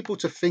were able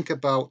to think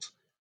about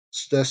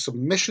their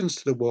submissions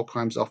to the War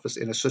Crimes Office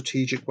in a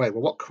strategic way.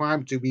 Well, what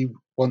crime do we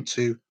want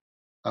to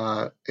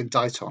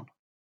indict on?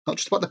 Not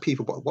just about the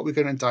people, but what we're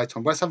going to indict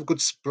on. Let's have a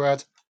good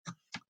spread,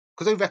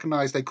 because they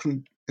recognised they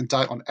couldn't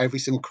indict on every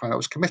single crime that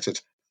was committed.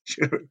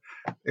 It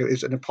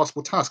was an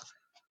impossible task.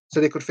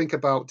 So they could think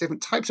about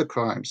different types of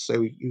crimes.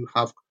 So you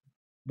have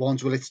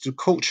ones related to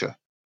culture,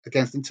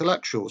 against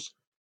intellectuals,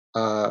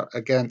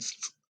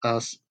 against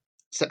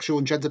sexual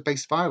and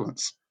gender-based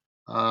violence,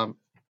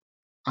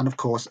 and of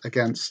course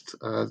against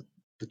the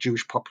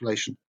Jewish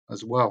population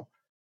as well.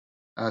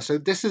 So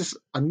this is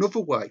another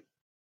way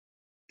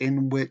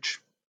in which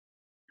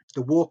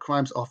the War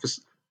Crimes Office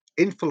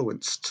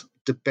influenced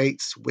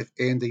debates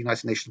within the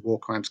United Nations War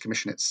Crimes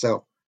Commission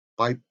itself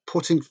by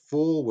putting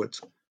forward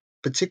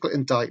particular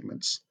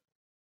indictments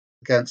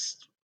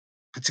against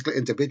particular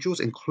individuals,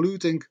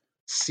 including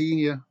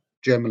senior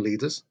German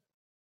leaders,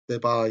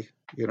 thereby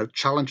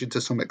challenging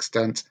to some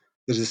extent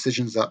the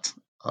decisions at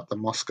the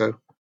Moscow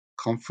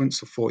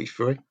Conference of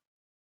 43,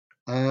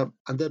 and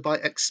thereby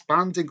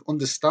expanding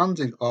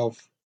understanding of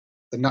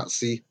the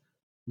Nazi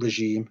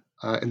regime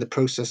in the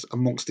process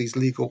amongst these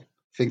legal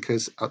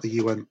thinkers at the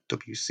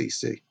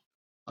UNWCC.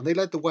 And they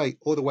led the way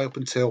all the way up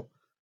until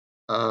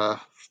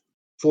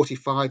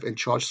 45 in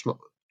charge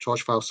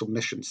file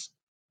submissions.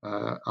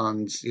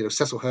 And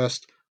Cecil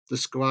Hurst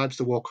describes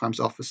the War Crimes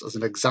Office as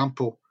an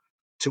example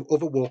to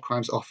other War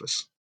Crimes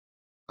Office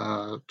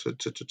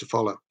to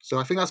follow. So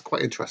I think that's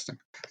quite interesting.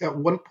 Yeah,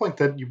 one point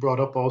that you brought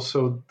up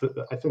also,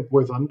 I think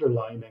worth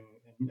underlining,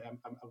 and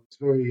I was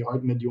very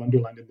heartened that you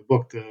underlined in the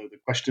book the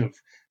question of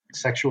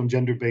sexual and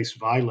gender-based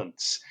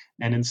violence,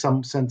 and in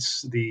some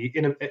sense the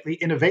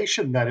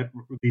innovation that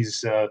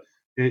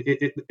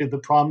the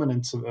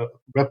prominence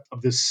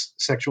of this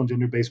sexual and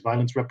gender-based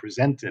violence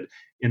represented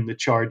in the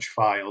charge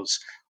files.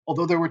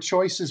 Although there were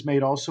choices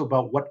made also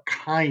about what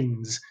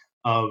kinds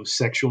of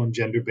sexual and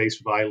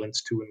gender-based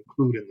violence to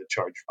include in the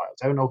charge files.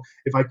 I don't know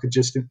if I could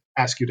just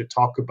ask you to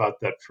talk about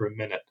that for a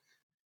minute.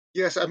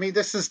 Yes, I mean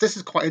this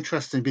is quite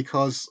interesting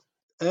because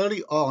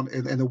early on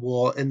in the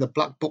war, in the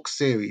Black Book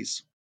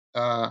series,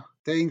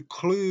 they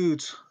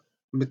include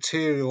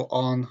material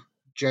on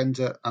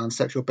gender and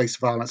sexual-based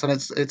violence, and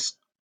it's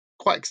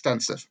quite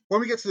extensive.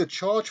 When we get to the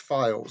charge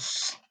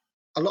files,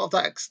 a lot of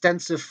that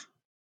extensive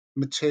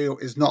material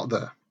is not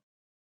there.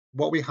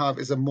 What we have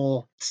is a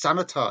more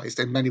sanitized,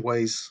 in many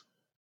ways,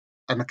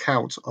 an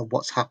account of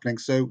what's happening.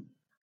 So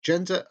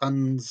gender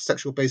and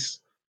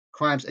sexual-based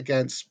crimes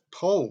against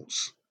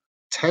Poles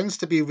tends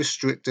to be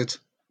restricted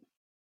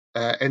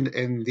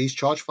in these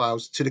charge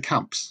files to the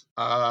camps.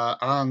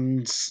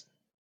 And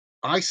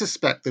I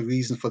suspect the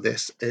reason for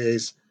this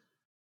is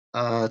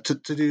to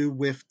do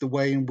with the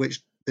way in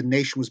which the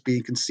nation was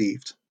being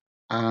conceived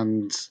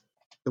and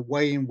the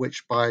way in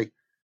which, by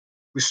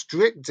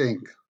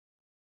restricting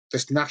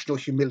this national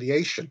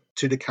humiliation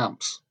to the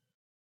camps,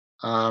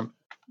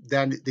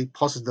 then the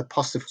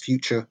positive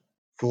future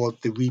for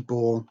the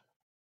reborn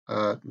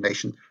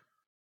nation.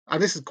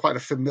 And this is quite a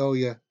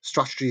familiar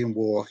strategy in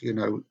war,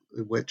 in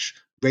which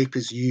rape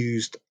is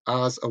used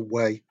as a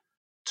way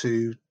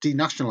to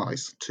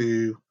denationalize,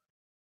 to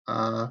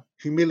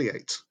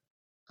humiliate,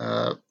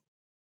 as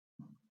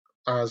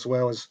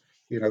well as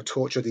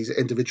torture these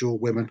individual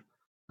women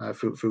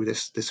through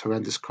this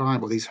horrendous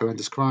crime or these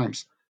horrendous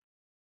crimes.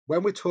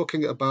 When we're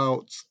talking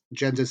about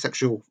gender and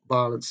sexual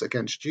violence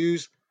against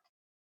Jews,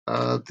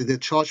 the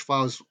charge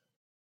files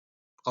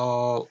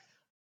are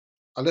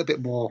a little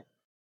bit more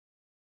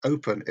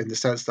open in the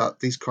sense that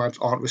these crimes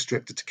aren't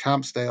restricted to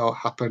camps; they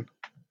happen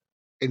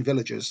in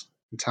villages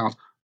and towns.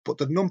 But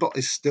the number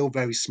is still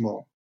very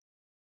small,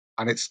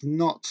 and it's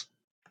not.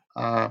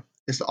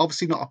 It's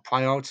obviously not a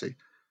priority.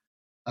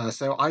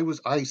 So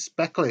I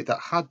speculate that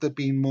had there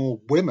been more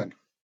women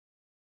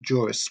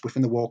jurists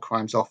within the War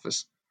Crimes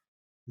Office,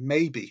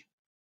 maybe.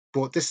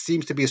 But this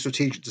seems to be a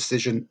strategic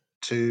decision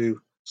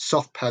to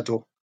soft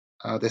pedal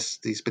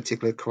these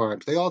particular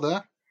crimes. They are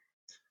there,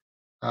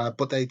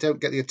 but they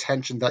don't get the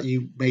attention that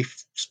you may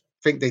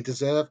think they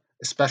deserve,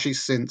 especially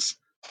since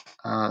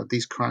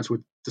these crimes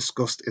were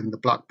discussed in the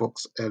black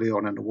books early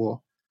on in the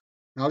war.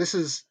 Now, this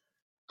is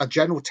a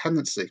general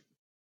tendency,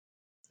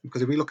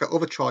 because if we look at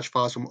other charge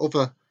files from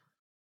other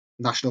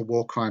National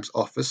War Crimes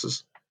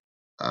officers,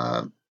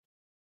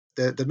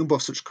 the number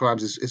of such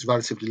crimes is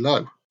relatively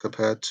low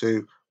compared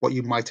to what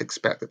you might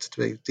expect it to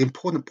be. The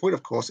important point,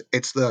 of course,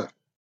 it's there.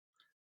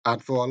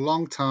 And for a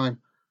long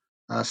time,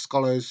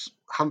 scholars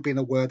haven't been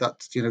aware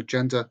that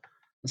gender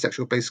and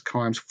sexual-based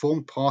crimes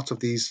form part of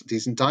these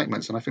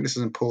indictments. And I think this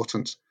is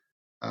important,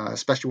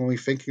 especially when we're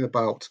thinking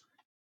about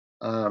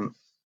the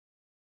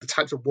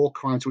types of war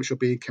crimes which are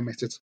being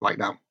committed right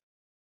now.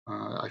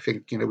 I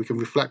think we can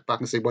reflect back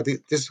and say, well,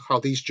 this is how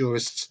these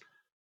jurists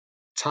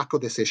tackle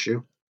this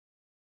issue.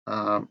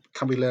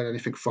 Can we learn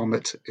anything from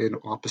it in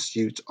our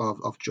pursuit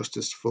of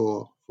justice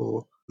for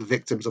the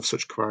victims of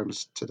such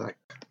crimes today?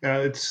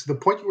 It's the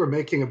point you were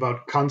making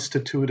about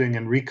constituting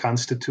and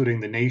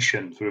reconstituting the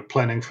nation, sort of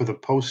planning for the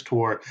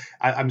post-war.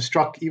 I'm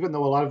struck, even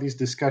though a lot of these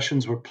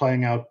discussions were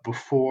playing out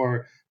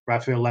before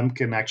Raphael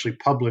Lemkin actually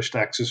published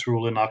Axis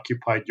Rule in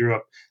Occupied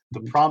Europe,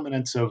 the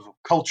prominence of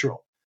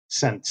cultural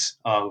sense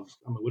of,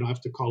 we don't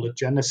have to call it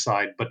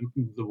genocide, but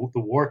the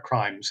war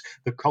crimes,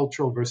 the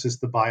cultural versus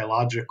the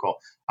biological.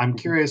 I'm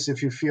curious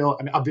if you feel,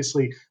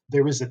 obviously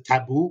there is a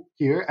taboo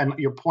here, and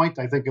your point,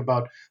 I think,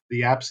 about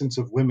the absence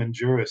of women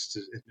jurists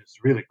is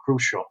really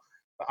crucial.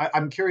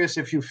 I'm curious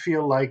if you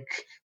feel like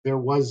there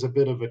was a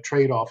bit of a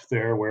trade-off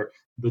there where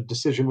the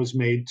decision was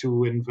made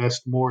to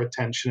invest more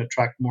attention,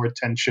 attract more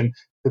attention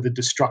to the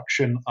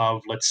destruction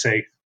of, let's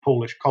say,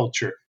 Polish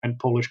culture and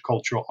Polish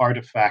cultural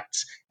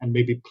artifacts, and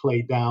maybe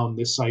play down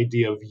this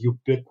idea of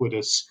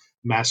ubiquitous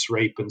mass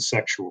rape and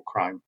sexual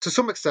crime. To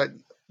some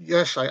extent,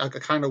 yes, I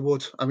kind of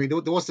would. I mean,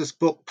 there was this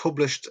book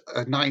published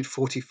in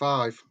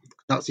 1945,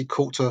 Nazi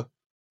culture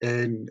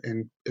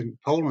in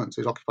Poland,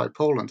 in occupied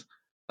Poland.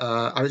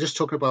 I was just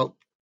talking about,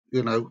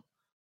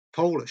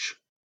 Polish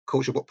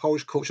culture, but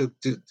Polish culture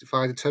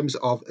defined in terms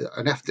of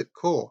an ethnic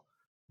core,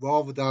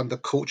 rather than the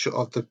culture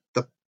of the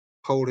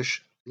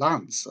Polish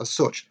lands as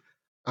such.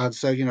 And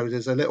so,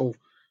 there's a little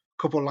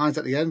couple of lines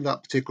at the end of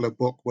that particular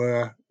book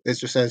where it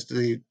just says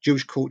the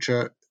Jewish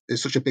culture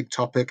is such a big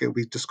topic, it will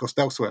be discussed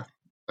elsewhere.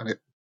 And it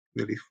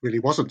really, really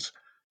wasn't.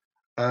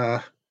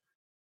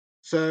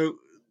 So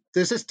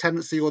there's this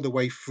tendency all the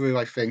way through,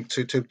 I think,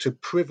 to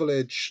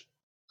privilege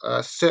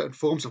certain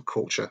forms of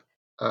culture.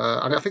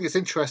 And I think it's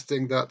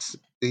interesting that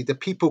the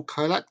people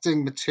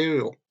collecting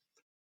material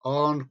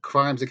on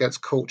crimes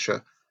against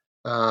culture,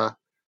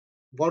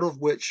 one of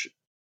which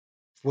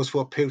was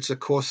for Piotr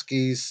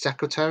Sikorski's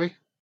secretary,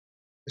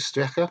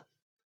 Strecker,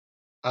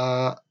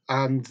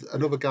 and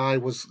another guy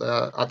was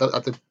at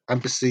the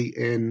embassy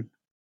in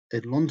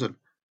London.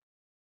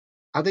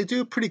 And they do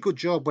a pretty good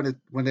job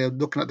when they're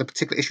looking at the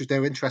particular issues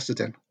they're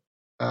interested in.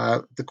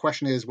 The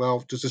question is,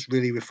 well, does this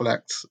really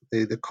reflect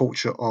the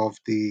culture of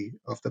the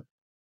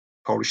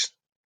Polish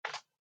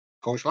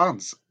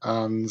lands?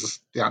 And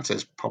the answer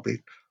is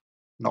probably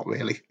not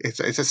really. It's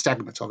a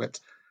segment of it.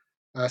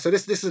 So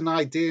this is an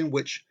idea in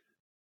which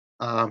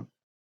a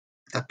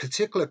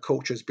particular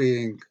culture is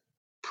being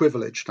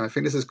privileged. And I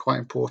think this is quite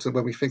important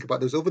when we think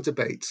about those other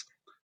debates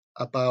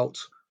about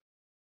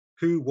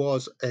who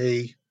was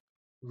a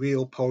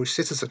real Polish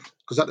citizen.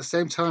 Because at the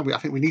same time, I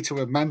think we need to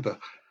remember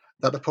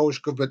that the Polish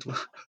government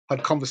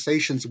had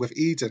conversations with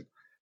Eden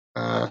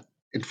in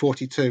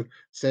 1942,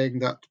 saying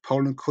that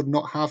Poland could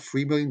not have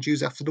 3 million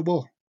Jews after the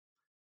war.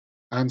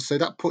 And so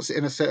that puts it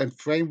in a certain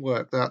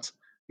framework that,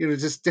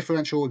 this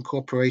differential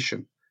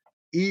incorporation,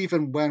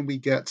 even when we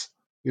get,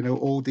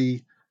 all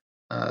the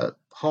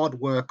hard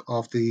work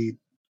of the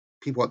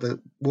people at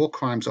the War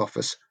Crimes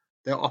Office,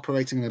 they're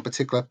operating in a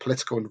particular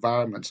political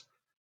environment,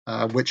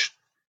 which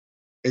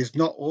is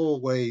not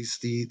always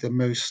the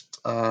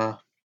most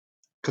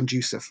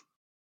conducive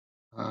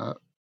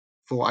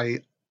for a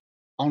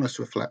honest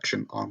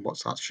reflection on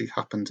what's actually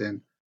happened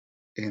in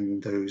in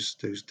those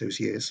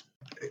years.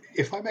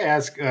 If I may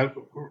ask,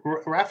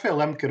 Raphael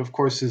Lemkin, of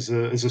course, is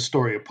a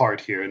story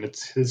apart here, and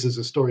his is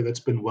a story that's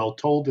been well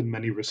told in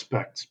many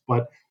respects.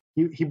 But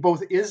he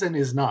both is and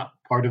is not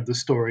part of the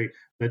story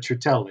that you're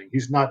telling.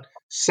 He's not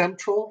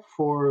central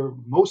for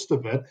most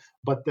of it,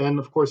 but then,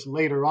 of course,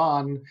 later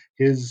on,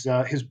 his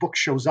book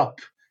shows up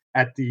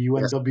at the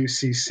Yes,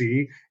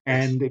 UNWCC, yes.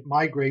 and it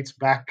migrates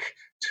back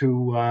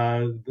to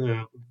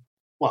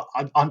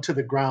onto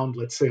the ground,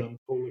 let's say, on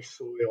Polish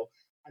soil.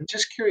 I'm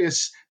just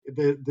curious,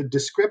 the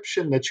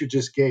description that you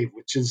just gave,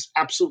 which is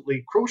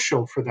absolutely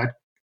crucial for that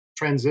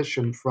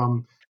transition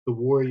from the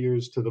war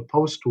years to the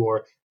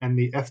post-war and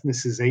the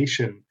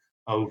ethnicization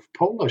of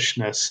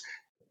Polishness.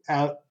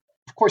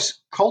 Of course,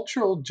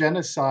 cultural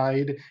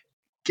genocide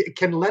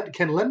can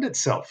lend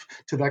itself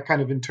to that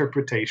kind of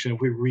interpretation if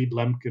we read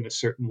Lemkin a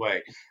certain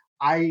way.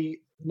 I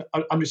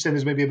understand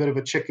there's maybe a bit of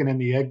a chicken and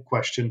the egg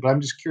question, but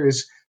I'm just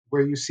curious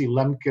where you see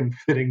Lemkin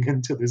fitting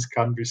into this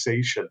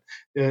conversation.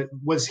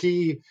 Was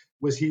he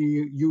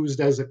used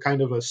as a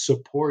kind of a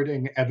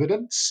supporting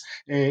evidence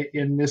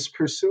in this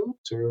pursuit,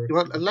 or?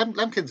 Well,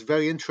 Lemkin's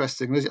very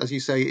interesting. As you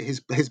say,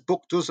 his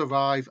book does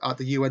arrive at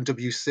the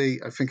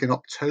UNWC, I think, in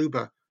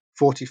October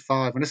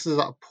 45. And this is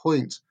at a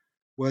point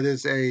where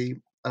there's a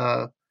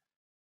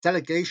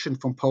delegation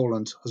from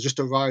Poland has just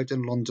arrived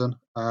in London.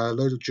 A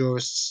load of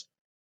jurists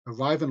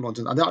arrive in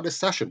London, and they're at this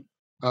session.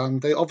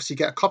 And they obviously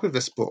get a copy of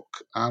this book.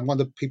 And one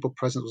of the people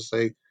present was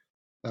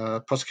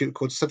a prosecutor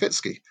called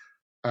Savitsky.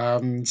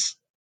 And,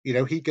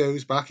 he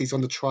goes back, he's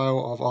on the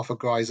trial of Arthur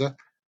Greiser,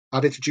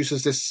 and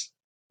introduces this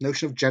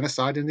notion of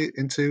genocide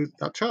into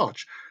that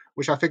charge,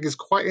 which I think is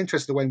quite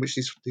interesting, the way in which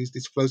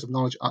these flows of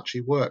knowledge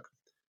actually work.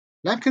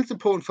 Lemkin's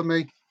important for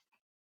me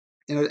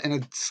in a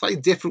slightly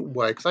different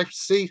way, because I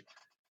see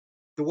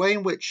the way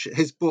in which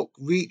his book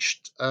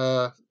reached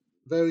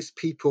various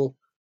people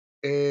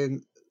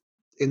in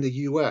the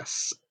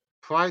US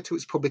prior to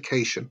its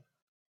publication.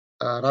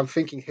 And I'm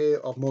thinking here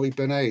of Maury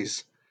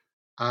Bernays,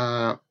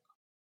 and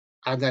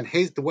then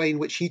the way in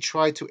which he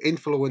tried to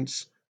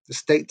influence the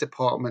State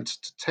Department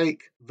to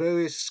take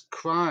various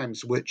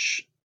crimes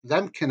which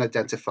Lemkin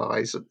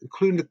identifies,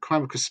 including the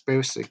crime of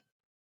conspiracy.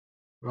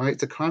 Right,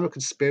 the crime of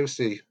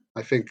conspiracy,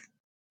 I think,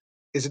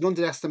 is an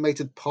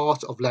underestimated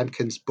part of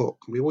Lemkin's book.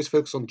 We always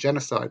focus on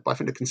genocide, but I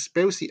think the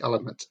conspiracy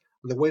element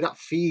and the way that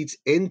feeds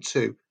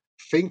into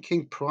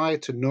thinking prior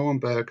to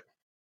Nuremberg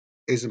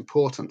is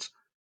important.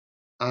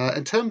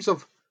 In terms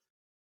of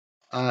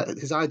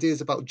his ideas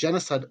about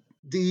genocide,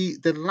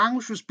 the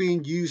language was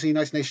being used in the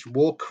United Nations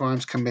War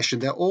Crimes Commission.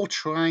 They're all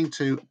trying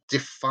to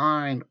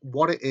define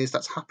what it is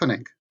that's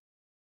happening,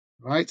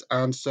 right?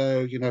 And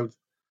so,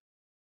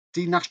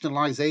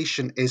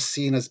 denationalization is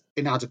seen as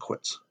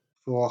inadequate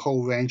for a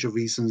whole range of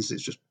reasons.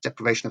 It's just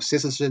deprivation of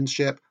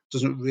citizenship,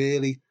 doesn't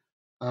really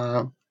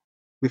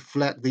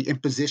reflect the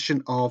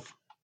imposition of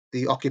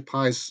the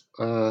occupiers'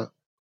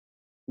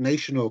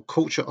 nation or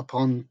culture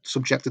upon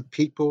subjected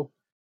people.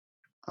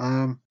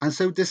 And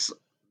so this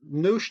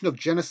notion of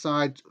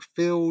genocide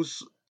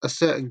fills a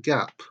certain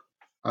gap,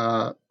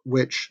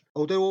 which,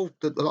 although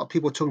a lot of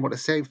people are talking about the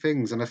same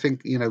things, and I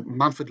think,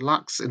 Manfred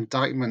Lack's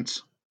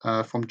indictment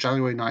from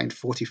January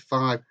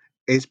 1945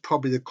 is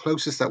probably the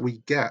closest that we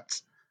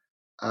get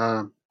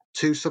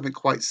to something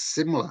quite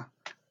similar.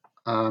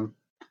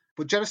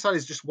 But genocide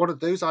is just one of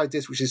those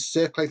ideas which is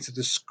circulating to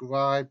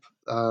describe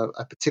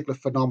a particular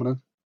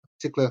phenomenon, a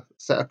particular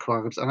set of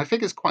crimes, and I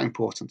think it's quite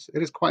important.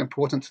 It is quite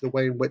important to the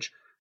way in which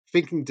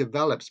thinking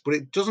develops, but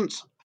it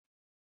doesn't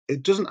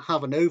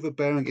have an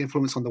overbearing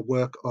influence on the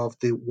work of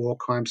the War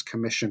Crimes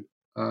Commission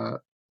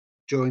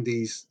during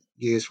these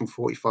years from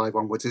 45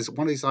 onwards. It's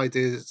one of these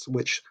ideas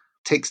which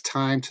takes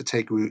time to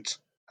take root,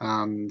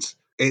 and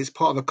it's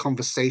part of a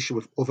conversation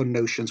with other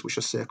notions which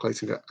are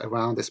circulating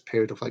around this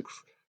period of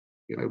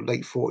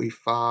late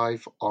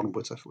 45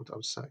 onwards, I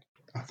would say.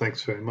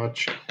 Thanks very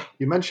much.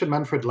 You mentioned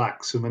Manfred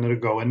Lachs a minute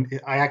ago, and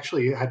I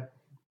actually had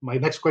my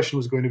next question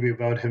was going to be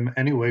about him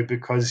anyway,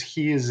 because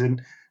he is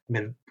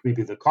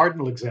maybe the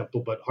cardinal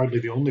example, but hardly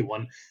the only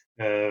one.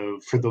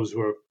 For those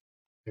who are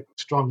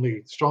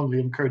strongly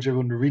encourage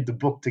everyone to read the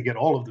book to get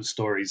all of the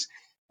stories.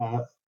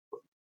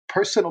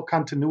 Personal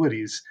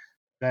continuities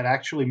that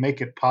actually make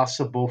it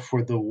possible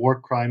for the War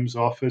Crimes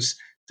Office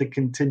to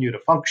continue to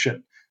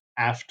function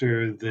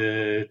after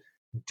the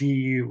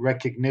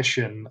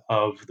de-recognition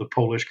of the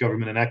Polish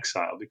government in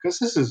exile, because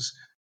this is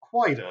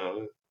quite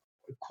a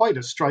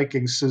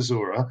striking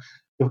caesura.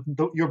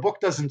 Your book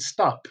doesn't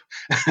stop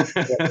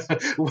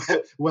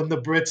when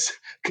the Brits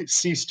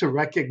cease to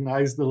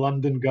recognize the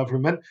London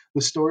government.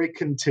 The story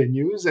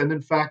continues, and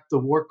in fact, the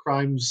war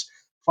crimes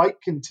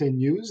fight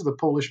continues. The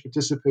Polish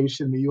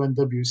participation in the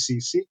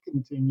UNWCC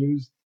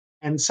continues,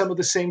 and some of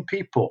the same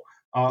people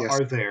Yes.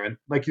 are there. And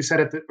like you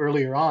said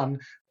earlier on,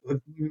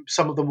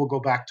 some of them will go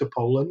back to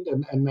Poland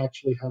and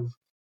actually have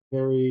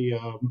very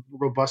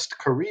robust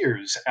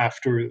careers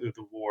after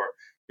the war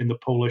in the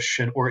Polish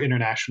or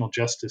international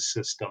justice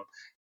system.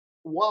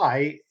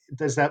 Why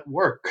does that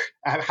work?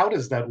 How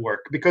does that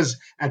work? Because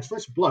at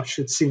first blush,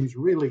 it seems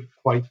really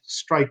quite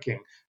striking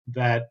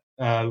that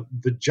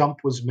the jump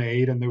was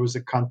made and there was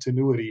a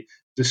continuity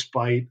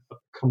despite a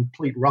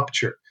complete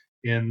rupture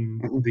in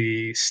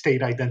the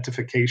state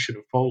identification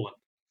of Poland.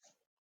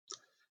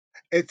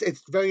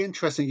 It's very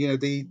interesting.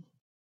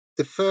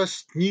 The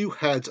first new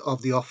head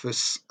of the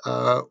office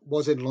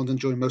was in London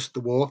during most of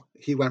the war.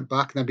 He went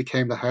back and then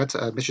became the head,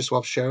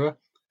 Mieczysław Scherer.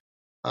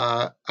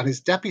 And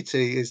his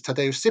deputy is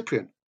Tadeusz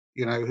Cyprian,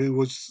 who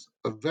was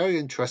a very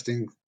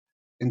interesting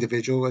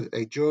individual,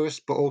 a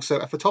jurist, but also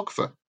a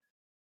photographer.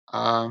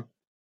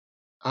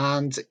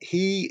 And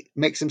he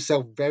makes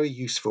himself very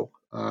useful.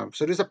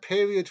 So there's a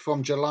period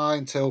from July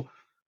until,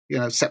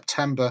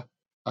 September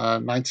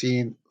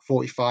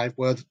 1945,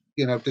 where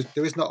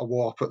there is not a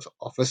war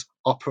office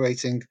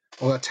operating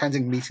or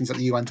attending meetings at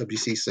the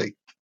UNWCC.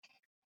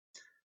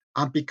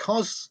 And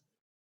because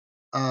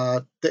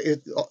the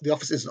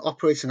office isn't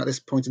operating at this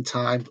point in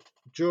time,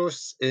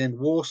 jurists in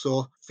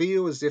Warsaw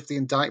feel as if the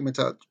indictment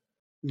at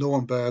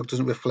Nuremberg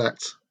doesn't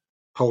reflect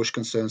Polish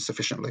concerns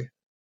sufficiently.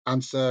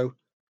 And so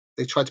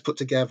they tried to put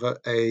together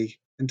a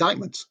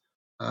indictment,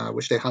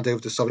 which they hand over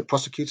to the Soviet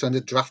prosecutor, and the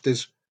draft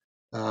is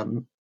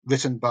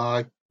written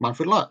by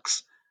Manfred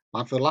Laks.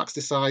 Manfred Laks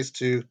decides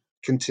to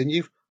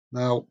continue.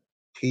 Now,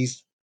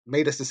 he's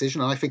made this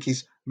decision, and I think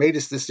he's made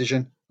this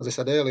decision, as I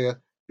said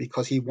earlier,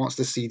 because he wants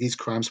to see these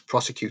crimes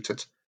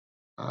prosecuted.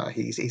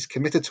 He's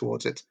committed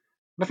towards it.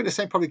 And I think the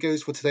same probably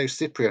goes for Tadeusz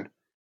Cyprian.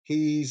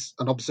 He's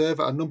an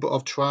observer at a number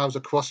of trials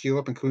across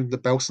Europe, including the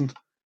Belsen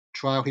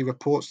trial. He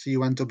reports to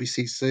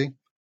UNWCC.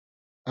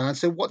 And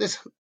so what this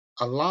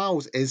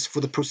allows is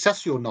for the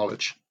processual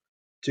knowledge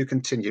to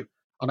continue.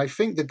 And I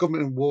think the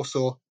government in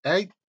Warsaw,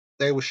 they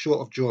were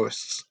short of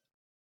jurists.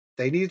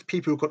 They needed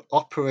people who could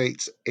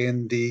operate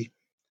in the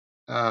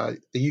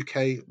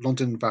UK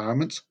London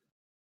environment,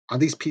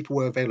 and these people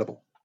were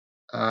available,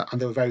 and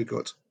they were very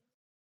good.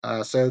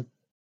 So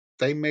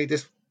they made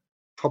this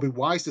probably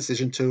wise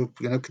decision to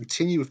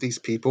continue with these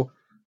people,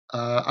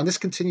 and this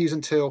continues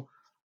until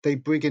they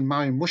bring in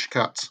Marian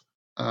Muscat,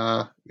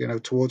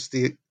 towards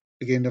the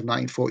beginning of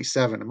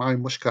 1947. And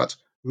Marian Muscat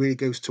really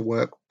goes to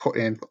work, put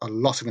in a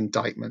lot of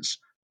indictments.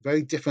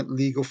 Very different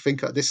legal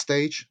thinker at this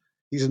stage.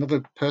 He's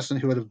another person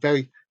who had a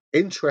very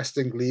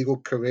interesting legal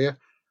career,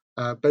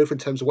 both in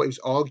terms of what he was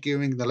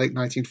arguing in the late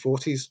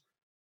 1940s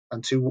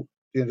and to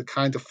the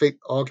kind of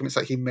arguments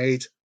that he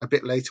made a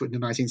bit later in the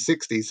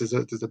 1960s.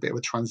 There's a bit of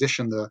a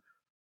transition there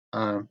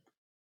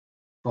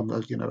from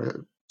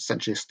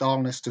essentially a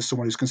Stalinist to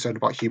someone who's concerned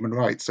about human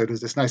rights. So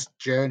there's this nice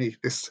journey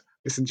this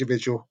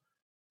individual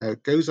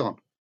goes on.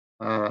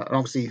 And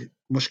obviously,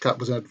 Muscat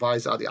was an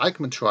advisor at the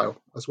Eichmann trial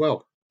as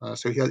well.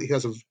 So he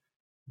has a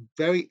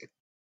very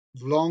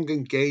long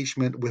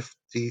engagement with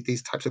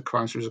these types of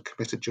crimes which were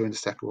committed during the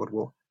Second World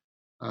War.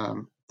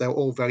 They're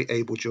all very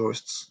able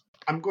jurists.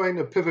 I'm going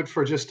to pivot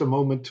for just a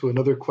moment to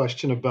another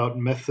question about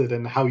method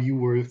and how you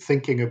were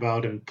thinking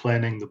about and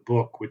planning the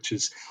book, which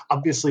is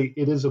obviously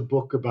it is a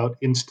book about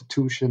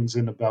institutions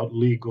and about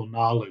legal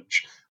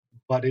knowledge,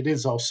 but it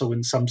is also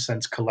in some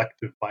sense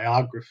collective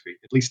biography,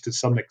 at least to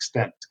some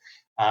extent.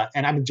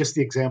 And I mean, just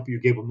the example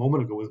you gave a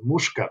moment ago with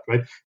Muscat,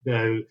 right?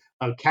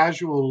 A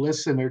casual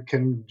listener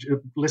can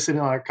listen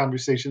to our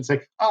conversation and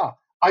say,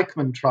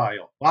 Eichmann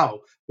trial.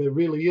 Wow, there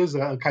really is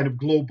a kind of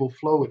global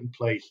flow in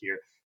play here.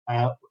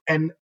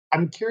 And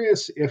I'm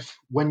curious if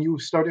when you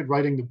started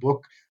writing the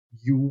book,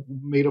 you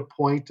made a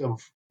point of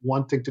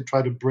wanting to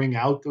try to bring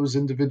out those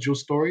individual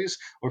stories,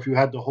 or if you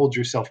had to hold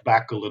yourself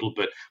back a little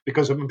bit,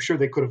 because I'm sure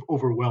they could have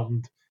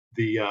overwhelmed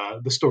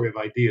the story of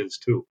ideas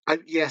too.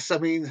 Yes, I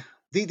mean,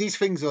 these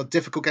things are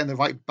difficult, getting the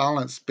right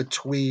balance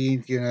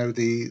between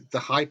the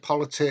high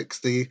politics,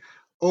 the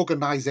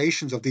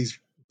organizations of these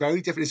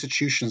very different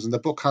institutions, and the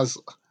book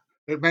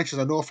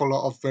mentions an awful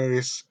lot of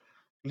various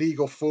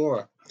legal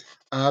fora.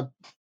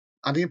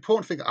 And the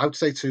important thing I would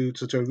say to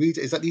a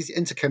reader is that these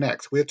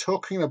interconnect. We're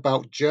talking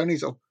about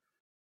journeys of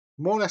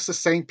more or less the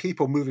same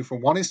people moving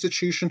from one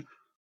institution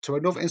to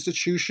another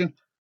institution.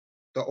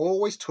 They're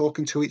always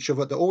talking to each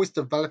other. They're always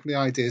developing the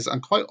ideas.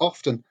 And quite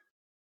often,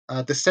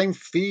 the same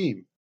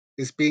theme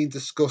is being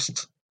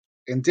discussed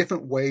in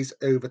different ways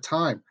over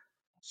time.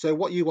 So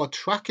what you are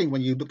tracking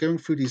when you're going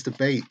through these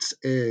debates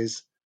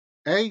is,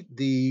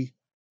 the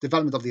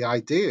development of the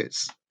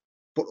ideas,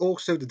 but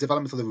also the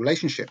development of the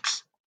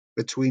relationships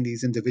between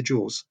these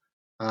individuals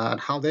and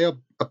how they are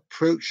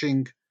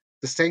approaching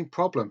the same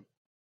problem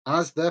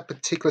as their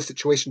particular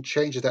situation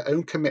changes, their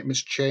own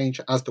commitments change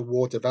as the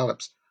war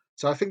develops.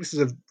 So I think this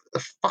is a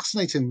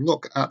fascinating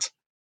look at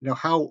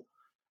how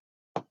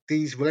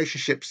these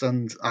relationships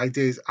and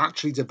ideas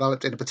actually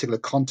developed in a particular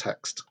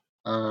context,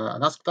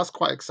 and that's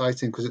quite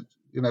exciting because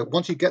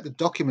once you get the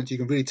document, you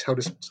can really tell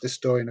this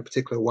story in a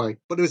particular way.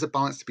 But there is a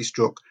balance to be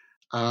struck,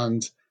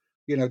 and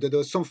there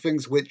are some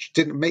things which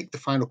didn't make the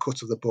final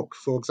cut of the book.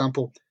 For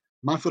example,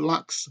 Manfred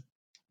Laks,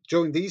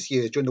 during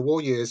the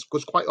war years,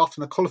 was quite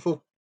often a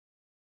colourful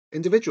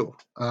individual.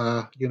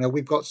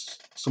 We've got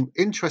some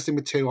interesting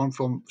material on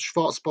from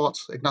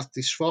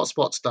Ignacy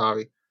Schwarzbot's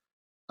diary.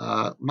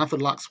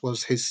 Manfred Laks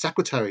was his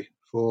secretary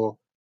for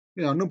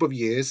a number of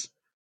years.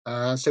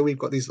 So we've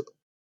got these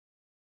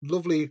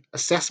lovely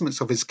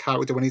assessments of his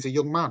character when he's a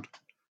young man,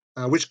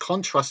 which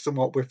contrasts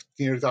somewhat with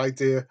the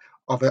idea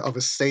of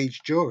a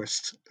sage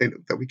jurist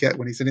that we get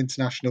when he's an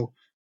international,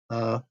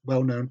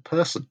 well-known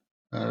person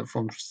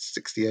from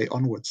 68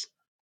 onwards.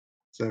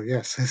 So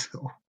yes.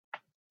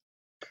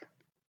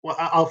 Well,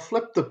 I'll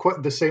flip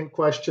the same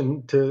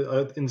question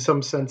to, in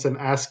some sense, and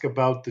ask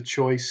about the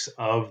choice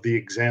of the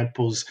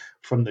examples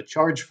from the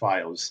charge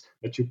files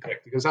that you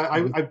picked, because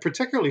I'm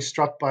particularly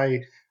struck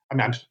by. I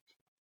mean,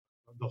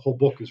 the whole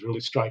book is really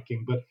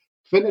striking, but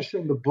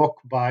finishing the book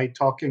by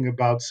talking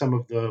about some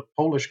of the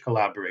Polish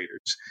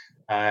collaborators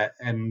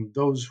and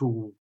those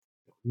who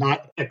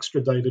not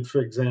extradited,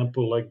 for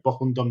example, like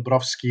Bohun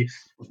Dąbrowski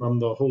from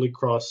the Holy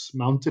Cross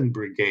Mountain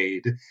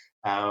Brigade.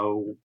 Uh,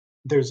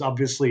 there's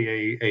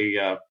obviously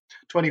a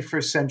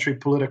 21st century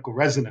political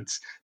resonance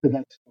to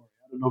that story.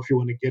 I don't know if you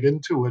want to get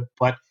into it,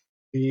 but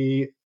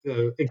the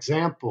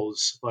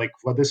examples like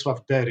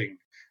Władysław Dering,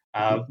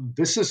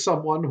 this is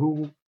someone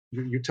who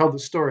you tell the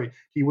story.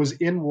 He was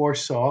in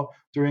Warsaw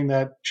during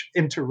that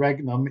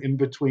interregnum in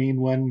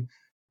between when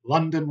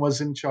London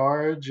was in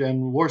charge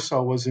and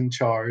Warsaw was in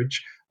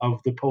charge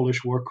of the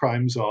Polish War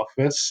Crimes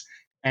Office,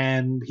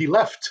 and he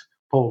left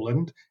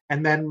Poland,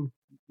 and then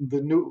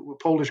the new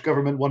Polish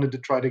government wanted to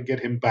try to get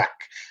him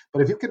back.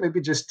 But if you could maybe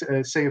just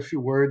say a few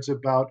words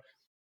about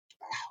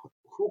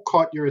who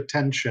caught your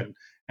attention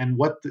and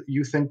what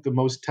you think the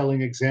most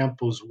telling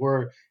examples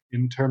were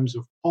in terms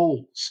of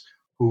Poles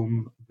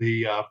whom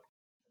the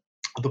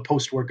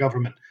post-war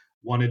government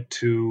wanted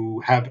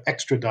to have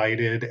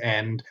extradited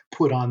and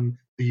put on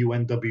the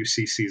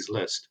UNWCC's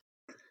list.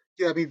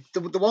 Yeah, I mean,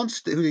 the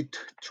ones who they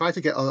try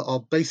to get are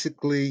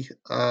basically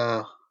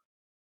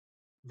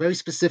very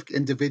specific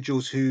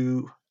individuals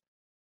who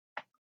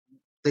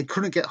they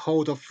couldn't get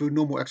hold of through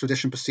normal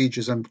extradition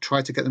procedures and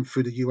try to get them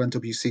through the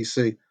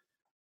UNWCC.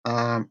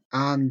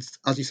 And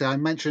as you say, I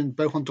mentioned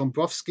Bohun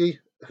Dąbrowski,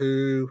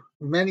 who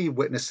many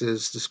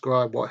witnesses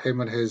describe what him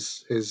and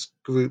his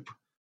group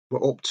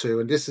were up to.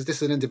 And this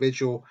is an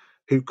individual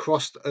who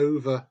crossed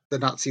over the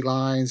Nazi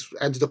lines,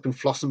 ended up in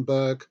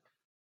Flossenburg,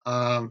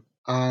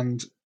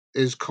 and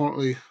is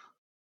currently,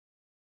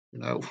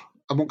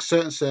 amongst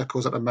certain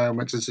circles at the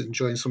moment, is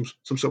enjoying some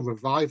sort of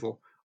revival,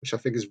 which I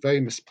think is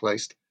very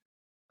misplaced.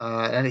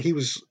 And he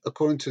was,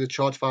 according to the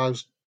charge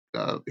files,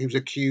 he was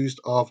accused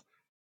of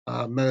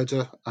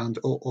murder and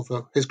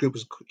other. His group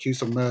was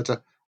accused of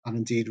murder and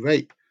indeed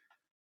rape.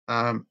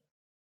 And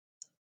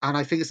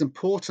I think it's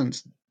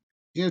important,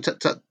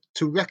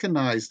 to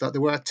recognise that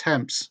there were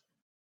attempts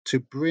to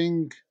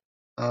bring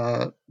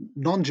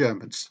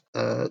non-Germans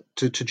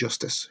to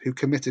justice who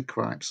committed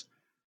crimes.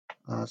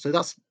 So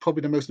that's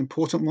probably the most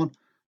important one.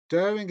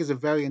 Goering is a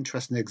very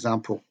interesting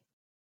example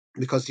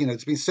because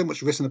there's been so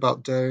much written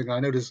about Goering. I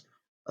know there's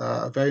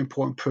a very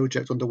important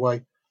project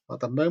underway at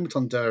the moment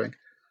on Goering,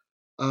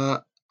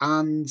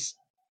 and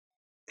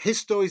his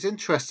story is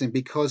interesting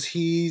because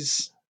he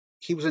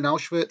was in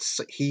Auschwitz.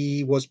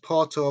 He was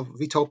part of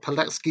Witold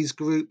Pilecki's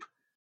group.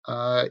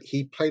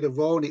 He played a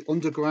role in the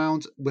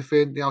underground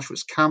within the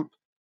Auschwitz camp,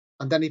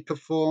 and then he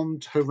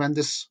performed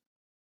horrendous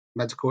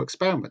medical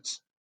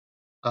experiments.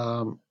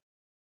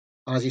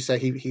 As you say,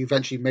 he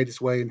eventually made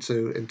his way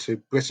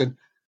into Britain.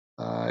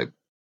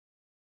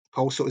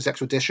 Post sought his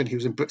extradition. He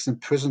was in Brixton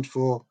prison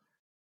for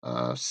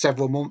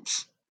several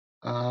months,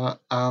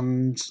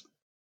 and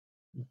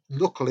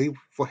luckily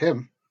for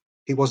him,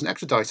 he wasn't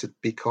extradited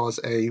because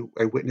a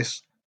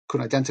witness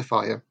couldn't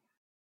identify him.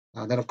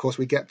 And then, of course,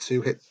 we get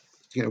to hit,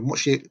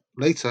 much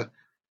later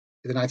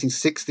in the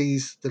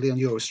 1960s, the Leon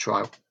Uris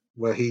trial,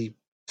 where he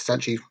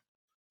essentially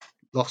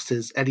lost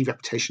any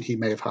reputation he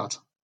may have had.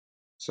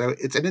 So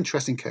it's an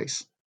interesting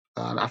case,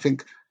 and I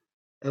think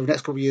over the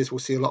next couple of years we'll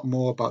see a lot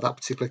more about that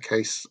particular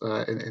case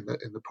in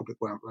the public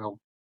realm.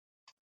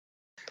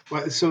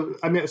 Well, so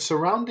I mean,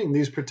 surrounding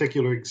these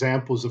particular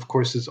examples, of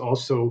course, is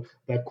also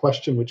that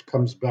question which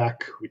comes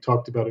back. We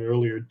talked about it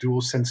earlier: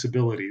 dual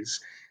sensibilities.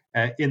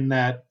 In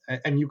that,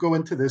 and you go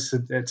into this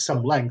at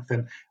some length,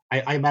 and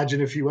I imagine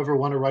if you ever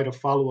want to write a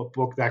follow-up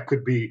book, that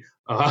could be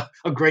a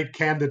great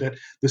candidate.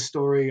 The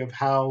story of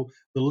how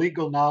the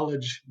legal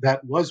knowledge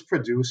that was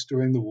produced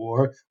during the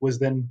war was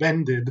then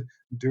bended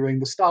during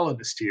the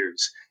Stalinist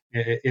years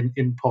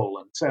in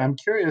Poland. So I'm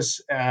curious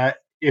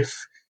if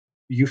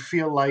you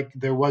feel like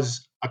there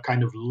was a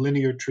kind of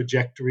linear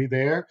trajectory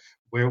there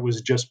where it was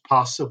just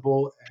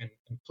possible, and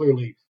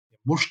clearly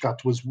Mushkat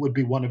would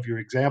be one of your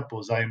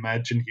examples, I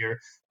imagine, here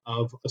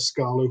of a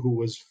scholar who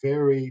was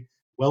very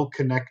well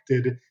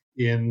connected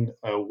in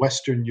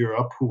Western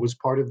Europe, who was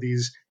part of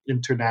these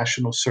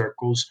international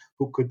circles,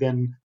 who could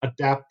then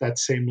adapt that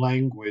same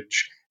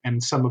language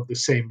and some of the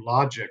same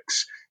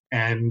logics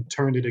and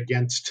turn it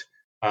against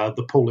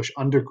the Polish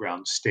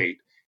underground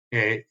state.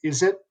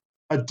 Is it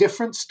a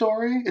different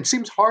story? It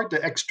seems hard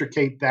to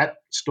extricate that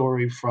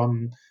story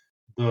from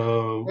the.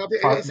 Well,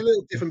 it's a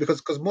little different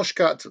because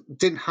Mushkat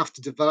didn't have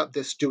to develop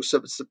this dual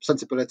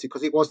sensibility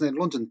because he wasn't in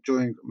London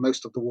during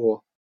most of the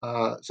war.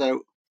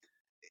 So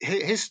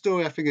his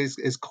story, I think,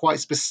 is quite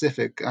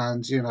specific,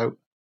 and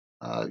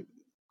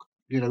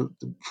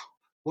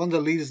one of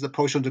the leaders of the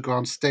Polish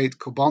underground state,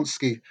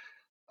 Kubonsky,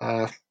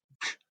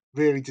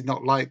 really did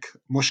not like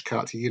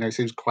Muscat. He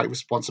was quite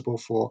responsible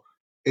for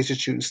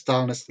instituting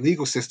Stalinist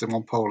legal system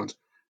on Poland.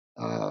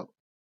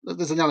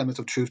 There's an element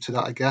of truth to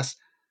that, I guess.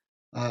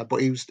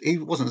 But he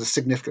wasn't as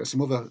significant as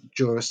some other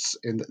jurists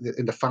in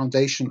the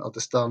foundation of the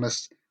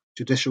Stalinist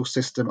judicial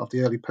system of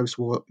the early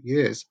post-war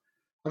years.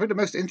 I think the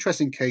most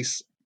interesting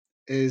case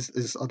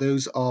are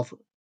those of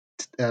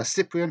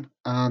Cyprian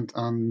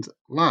and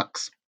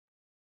Lax,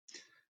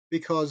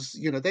 because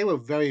they were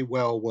very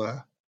well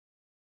aware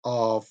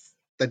of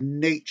the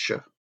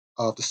nature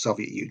of the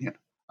Soviet Union.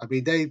 I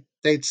mean,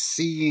 they'd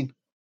seen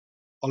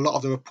a lot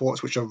of the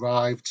reports which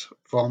arrived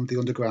from the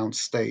underground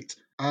state,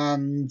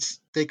 and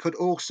they could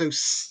also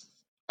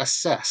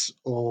assess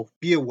or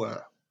be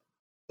aware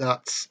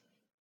that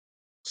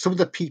some of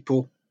the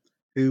people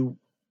who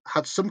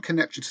had some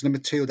connection to the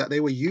material that they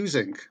were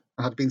using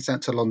and had been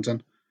sent to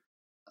London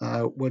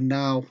were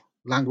now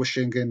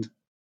languishing in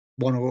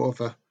one or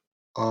other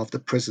of the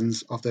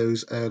prisons of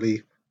those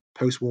early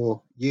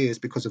post-war years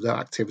because of their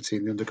activity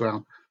in the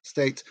underground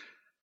state.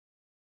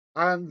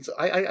 And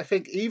I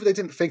think either they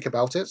didn't think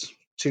about it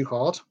too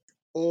hard,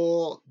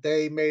 or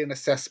they made an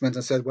assessment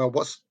and said, well,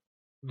 what's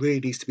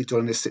really needs to be done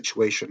in this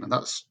situation? And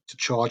that's to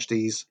charge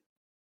these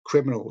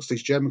criminals,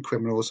 these German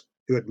criminals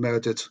who had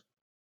murdered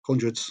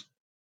hundreds,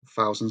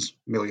 thousands,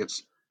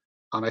 millions.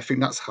 And I think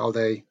that's how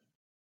they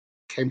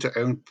came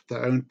to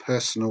their own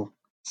personal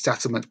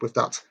settlement with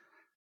that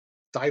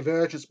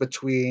divergence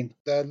between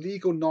their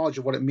legal knowledge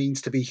of what it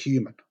means to be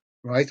human,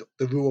 right?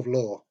 The rule of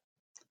law,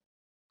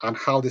 and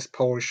how this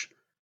Polish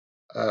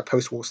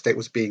post-war state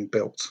was being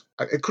built.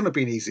 It couldn't have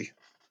been easy.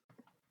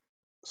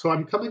 So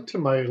I'm coming to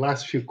my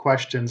last few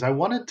questions. I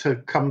wanted to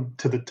come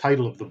to the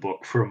title of the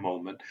book for a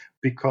moment,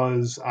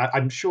 because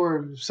I'm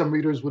sure some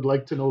readers would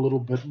like to know a little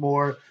bit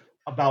more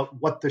about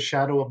what the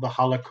shadow of the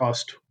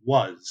Holocaust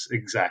was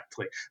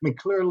exactly. I mean,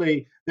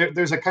 clearly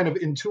there's a kind of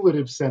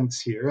intuitive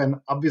sense here, and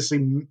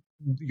obviously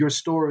your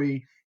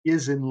story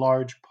is in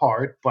large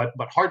part, but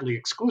hardly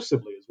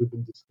exclusively, as we've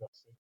been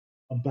discussing,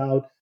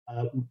 about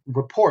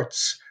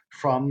reports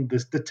from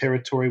the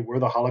territory where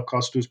the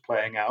Holocaust was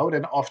playing out,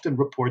 and often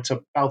reports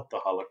about the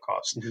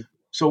Holocaust. Mm-hmm.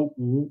 So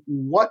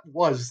what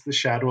was the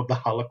shadow of the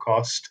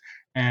Holocaust,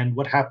 and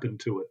what happened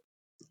to it?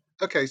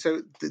 Okay,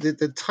 so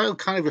the title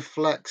kind of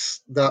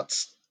reflects that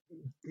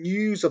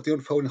news of the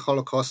unfolding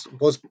Holocaust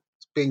was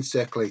being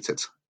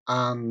circulated,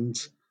 and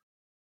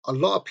a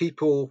lot of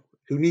people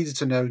who needed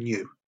to know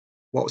knew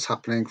what was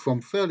happening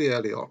from fairly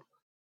early on.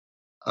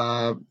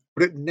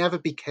 But it never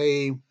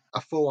became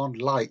a full-on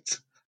light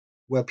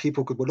where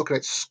people were looking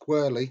at it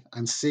squarely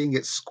and seeing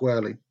it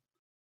squarely.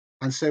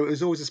 And so it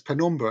was always this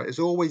penumbra. It's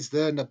always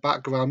there in the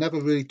background, never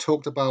really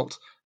talked about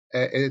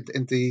to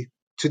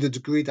the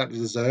degree that it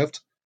deserved.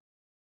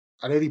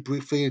 And only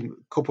briefly in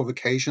a couple of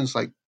occasions,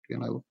 like,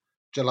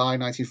 July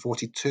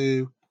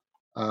 1942,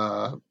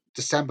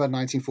 December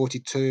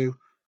 1942,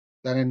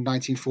 then in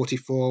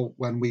 1944,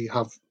 when we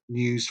have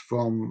news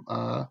from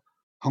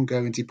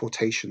Hungarian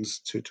deportations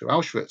to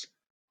Auschwitz.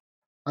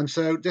 And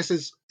so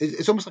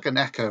it's almost like an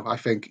echo, I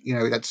think,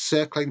 that's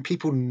circling.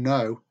 People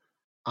know.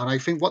 And I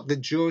think what the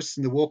jurists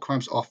in the War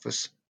Crimes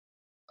Office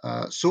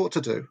sought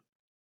to do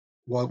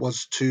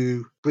was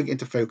to bring it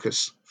into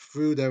focus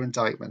through their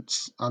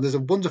indictments. And there's a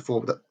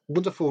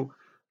wonderful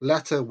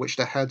letter which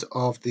the head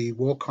of the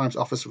War Crimes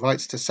Office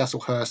writes to Cecil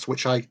Hurst,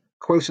 which I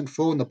quote in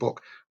full in the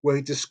book, where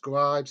he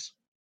describes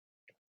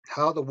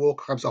how the War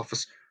Crimes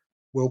Office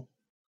will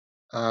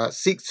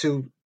seek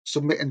to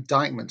submit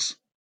indictments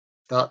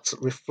that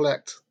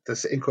reflect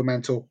this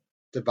incremental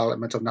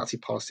development of Nazi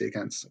policy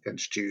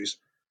against Jews.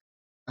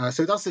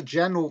 So that's the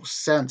general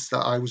sense that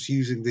I was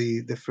using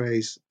the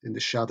phrase "in the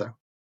shadow."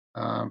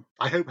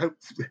 I hope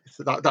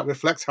that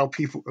reflects how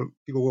people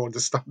will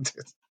understand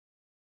it.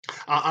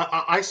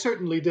 I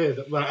certainly did,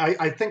 but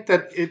I think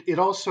that it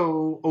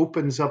also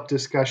opens up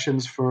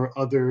discussions for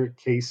other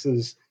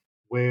cases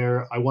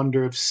where I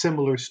wonder if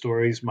similar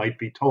stories might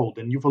be told.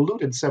 And you've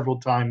alluded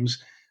several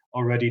times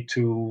already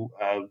to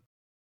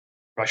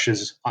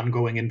Russia's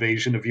ongoing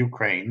invasion of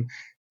Ukraine.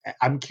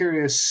 I'm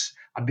curious,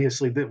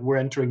 obviously, that we're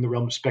entering the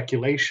realm of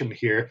speculation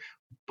here,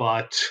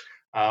 but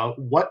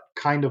what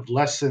kind of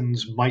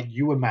lessons might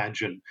you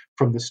imagine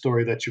from the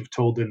story that you've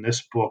told in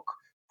this book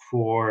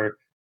for,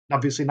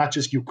 obviously, not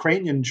just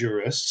Ukrainian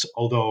jurists,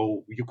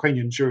 although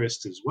Ukrainian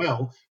jurists as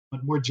well,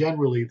 but more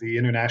generally the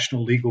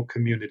international legal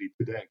community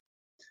today?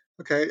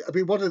 Okay, I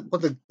mean, one of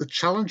the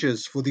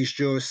challenges for these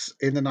jurists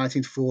in the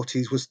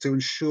 1940s was to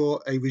ensure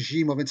a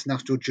regime of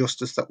international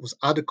justice that was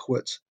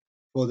adequate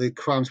for the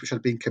crimes which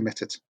had been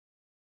committed.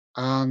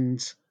 And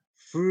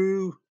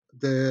through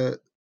the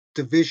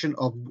division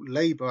of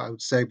labor, I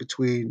would say,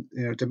 between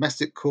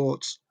domestic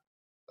courts,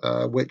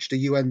 which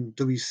the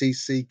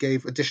UNWCC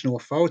gave additional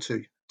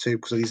authority to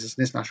because it is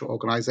an international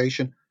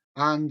organization,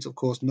 and of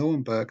course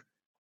Nuremberg,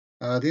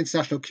 the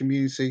international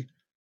community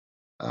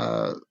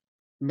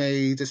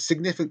made a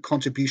significant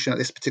contribution at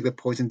this particular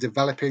point in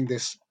developing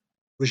this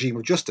regime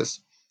of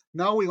justice.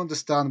 Now we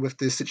understand with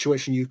the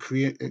situation in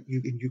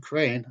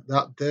Ukraine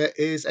that there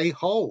is a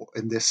hole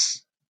in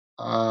this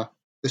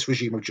this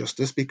regime of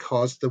justice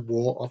because the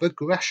war of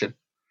aggression,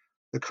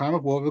 the crime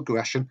of war of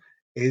aggression,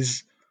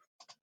 is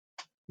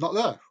not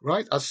there,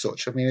 right? As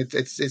such, I mean,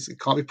 it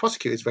can't be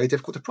prosecuted. It's very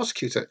difficult to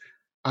prosecute it,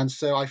 and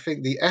so I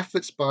think the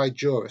efforts by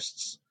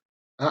jurists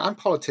and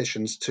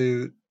politicians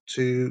to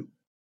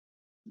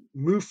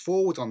move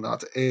forward on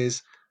that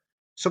is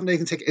something they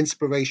can take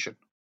inspiration.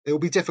 It will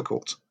be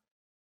difficult,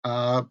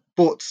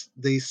 but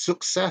the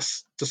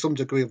success to some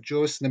degree of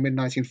jurists in the mid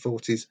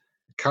 1940s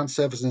can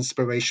serve as an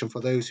inspiration for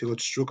those who are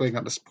struggling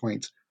at this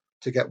point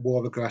to get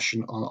war of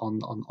aggression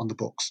on the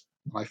books.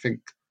 I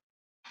think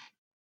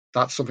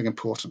that's something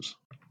important.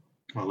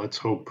 Well, let's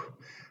hope.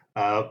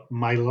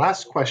 My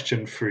last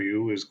question for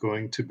you is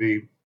going to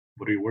be,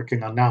 what are you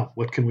working on now?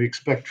 What can we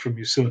expect from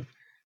you soon?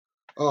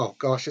 Oh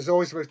gosh, it's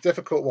always a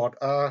difficult one.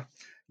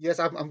 Yes,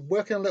 I'm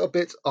working a little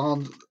bit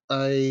on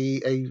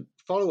a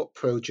follow-up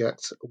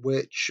project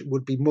which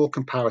would be more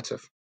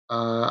comparative.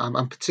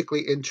 I'm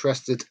particularly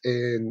interested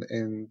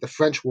in the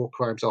French War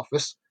Crimes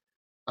Office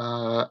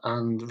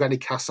and René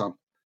Cassin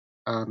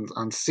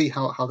and see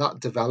how that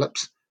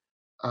develops.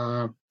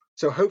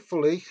 So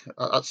hopefully,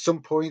 at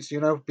some point,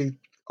 be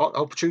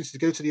opportunity to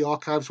go to the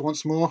archives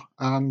once more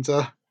and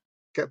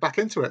get back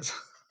into it.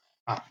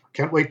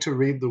 Can't wait to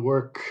read the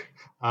work.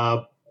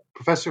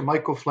 Professor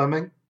Michael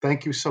Fleming,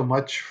 thank you so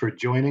much for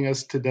joining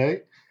us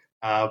today.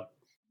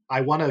 I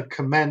want to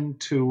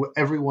commend to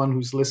everyone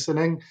who's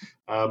listening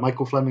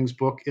Michael Fleming's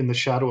book, In the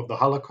Shadow of the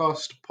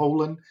Holocaust,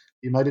 Poland,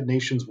 the United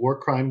Nations War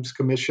Crimes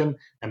Commission,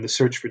 and the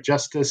Search for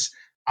Justice,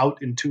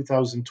 out in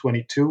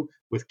 2022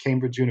 with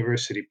Cambridge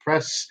University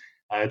Press.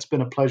 It's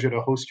been a pleasure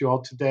to host you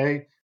all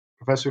today.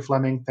 Professor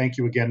Fleming, thank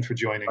you again for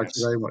joining us. Thank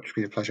you very much. It's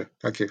been a pleasure.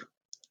 Thank you.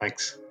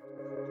 Thanks.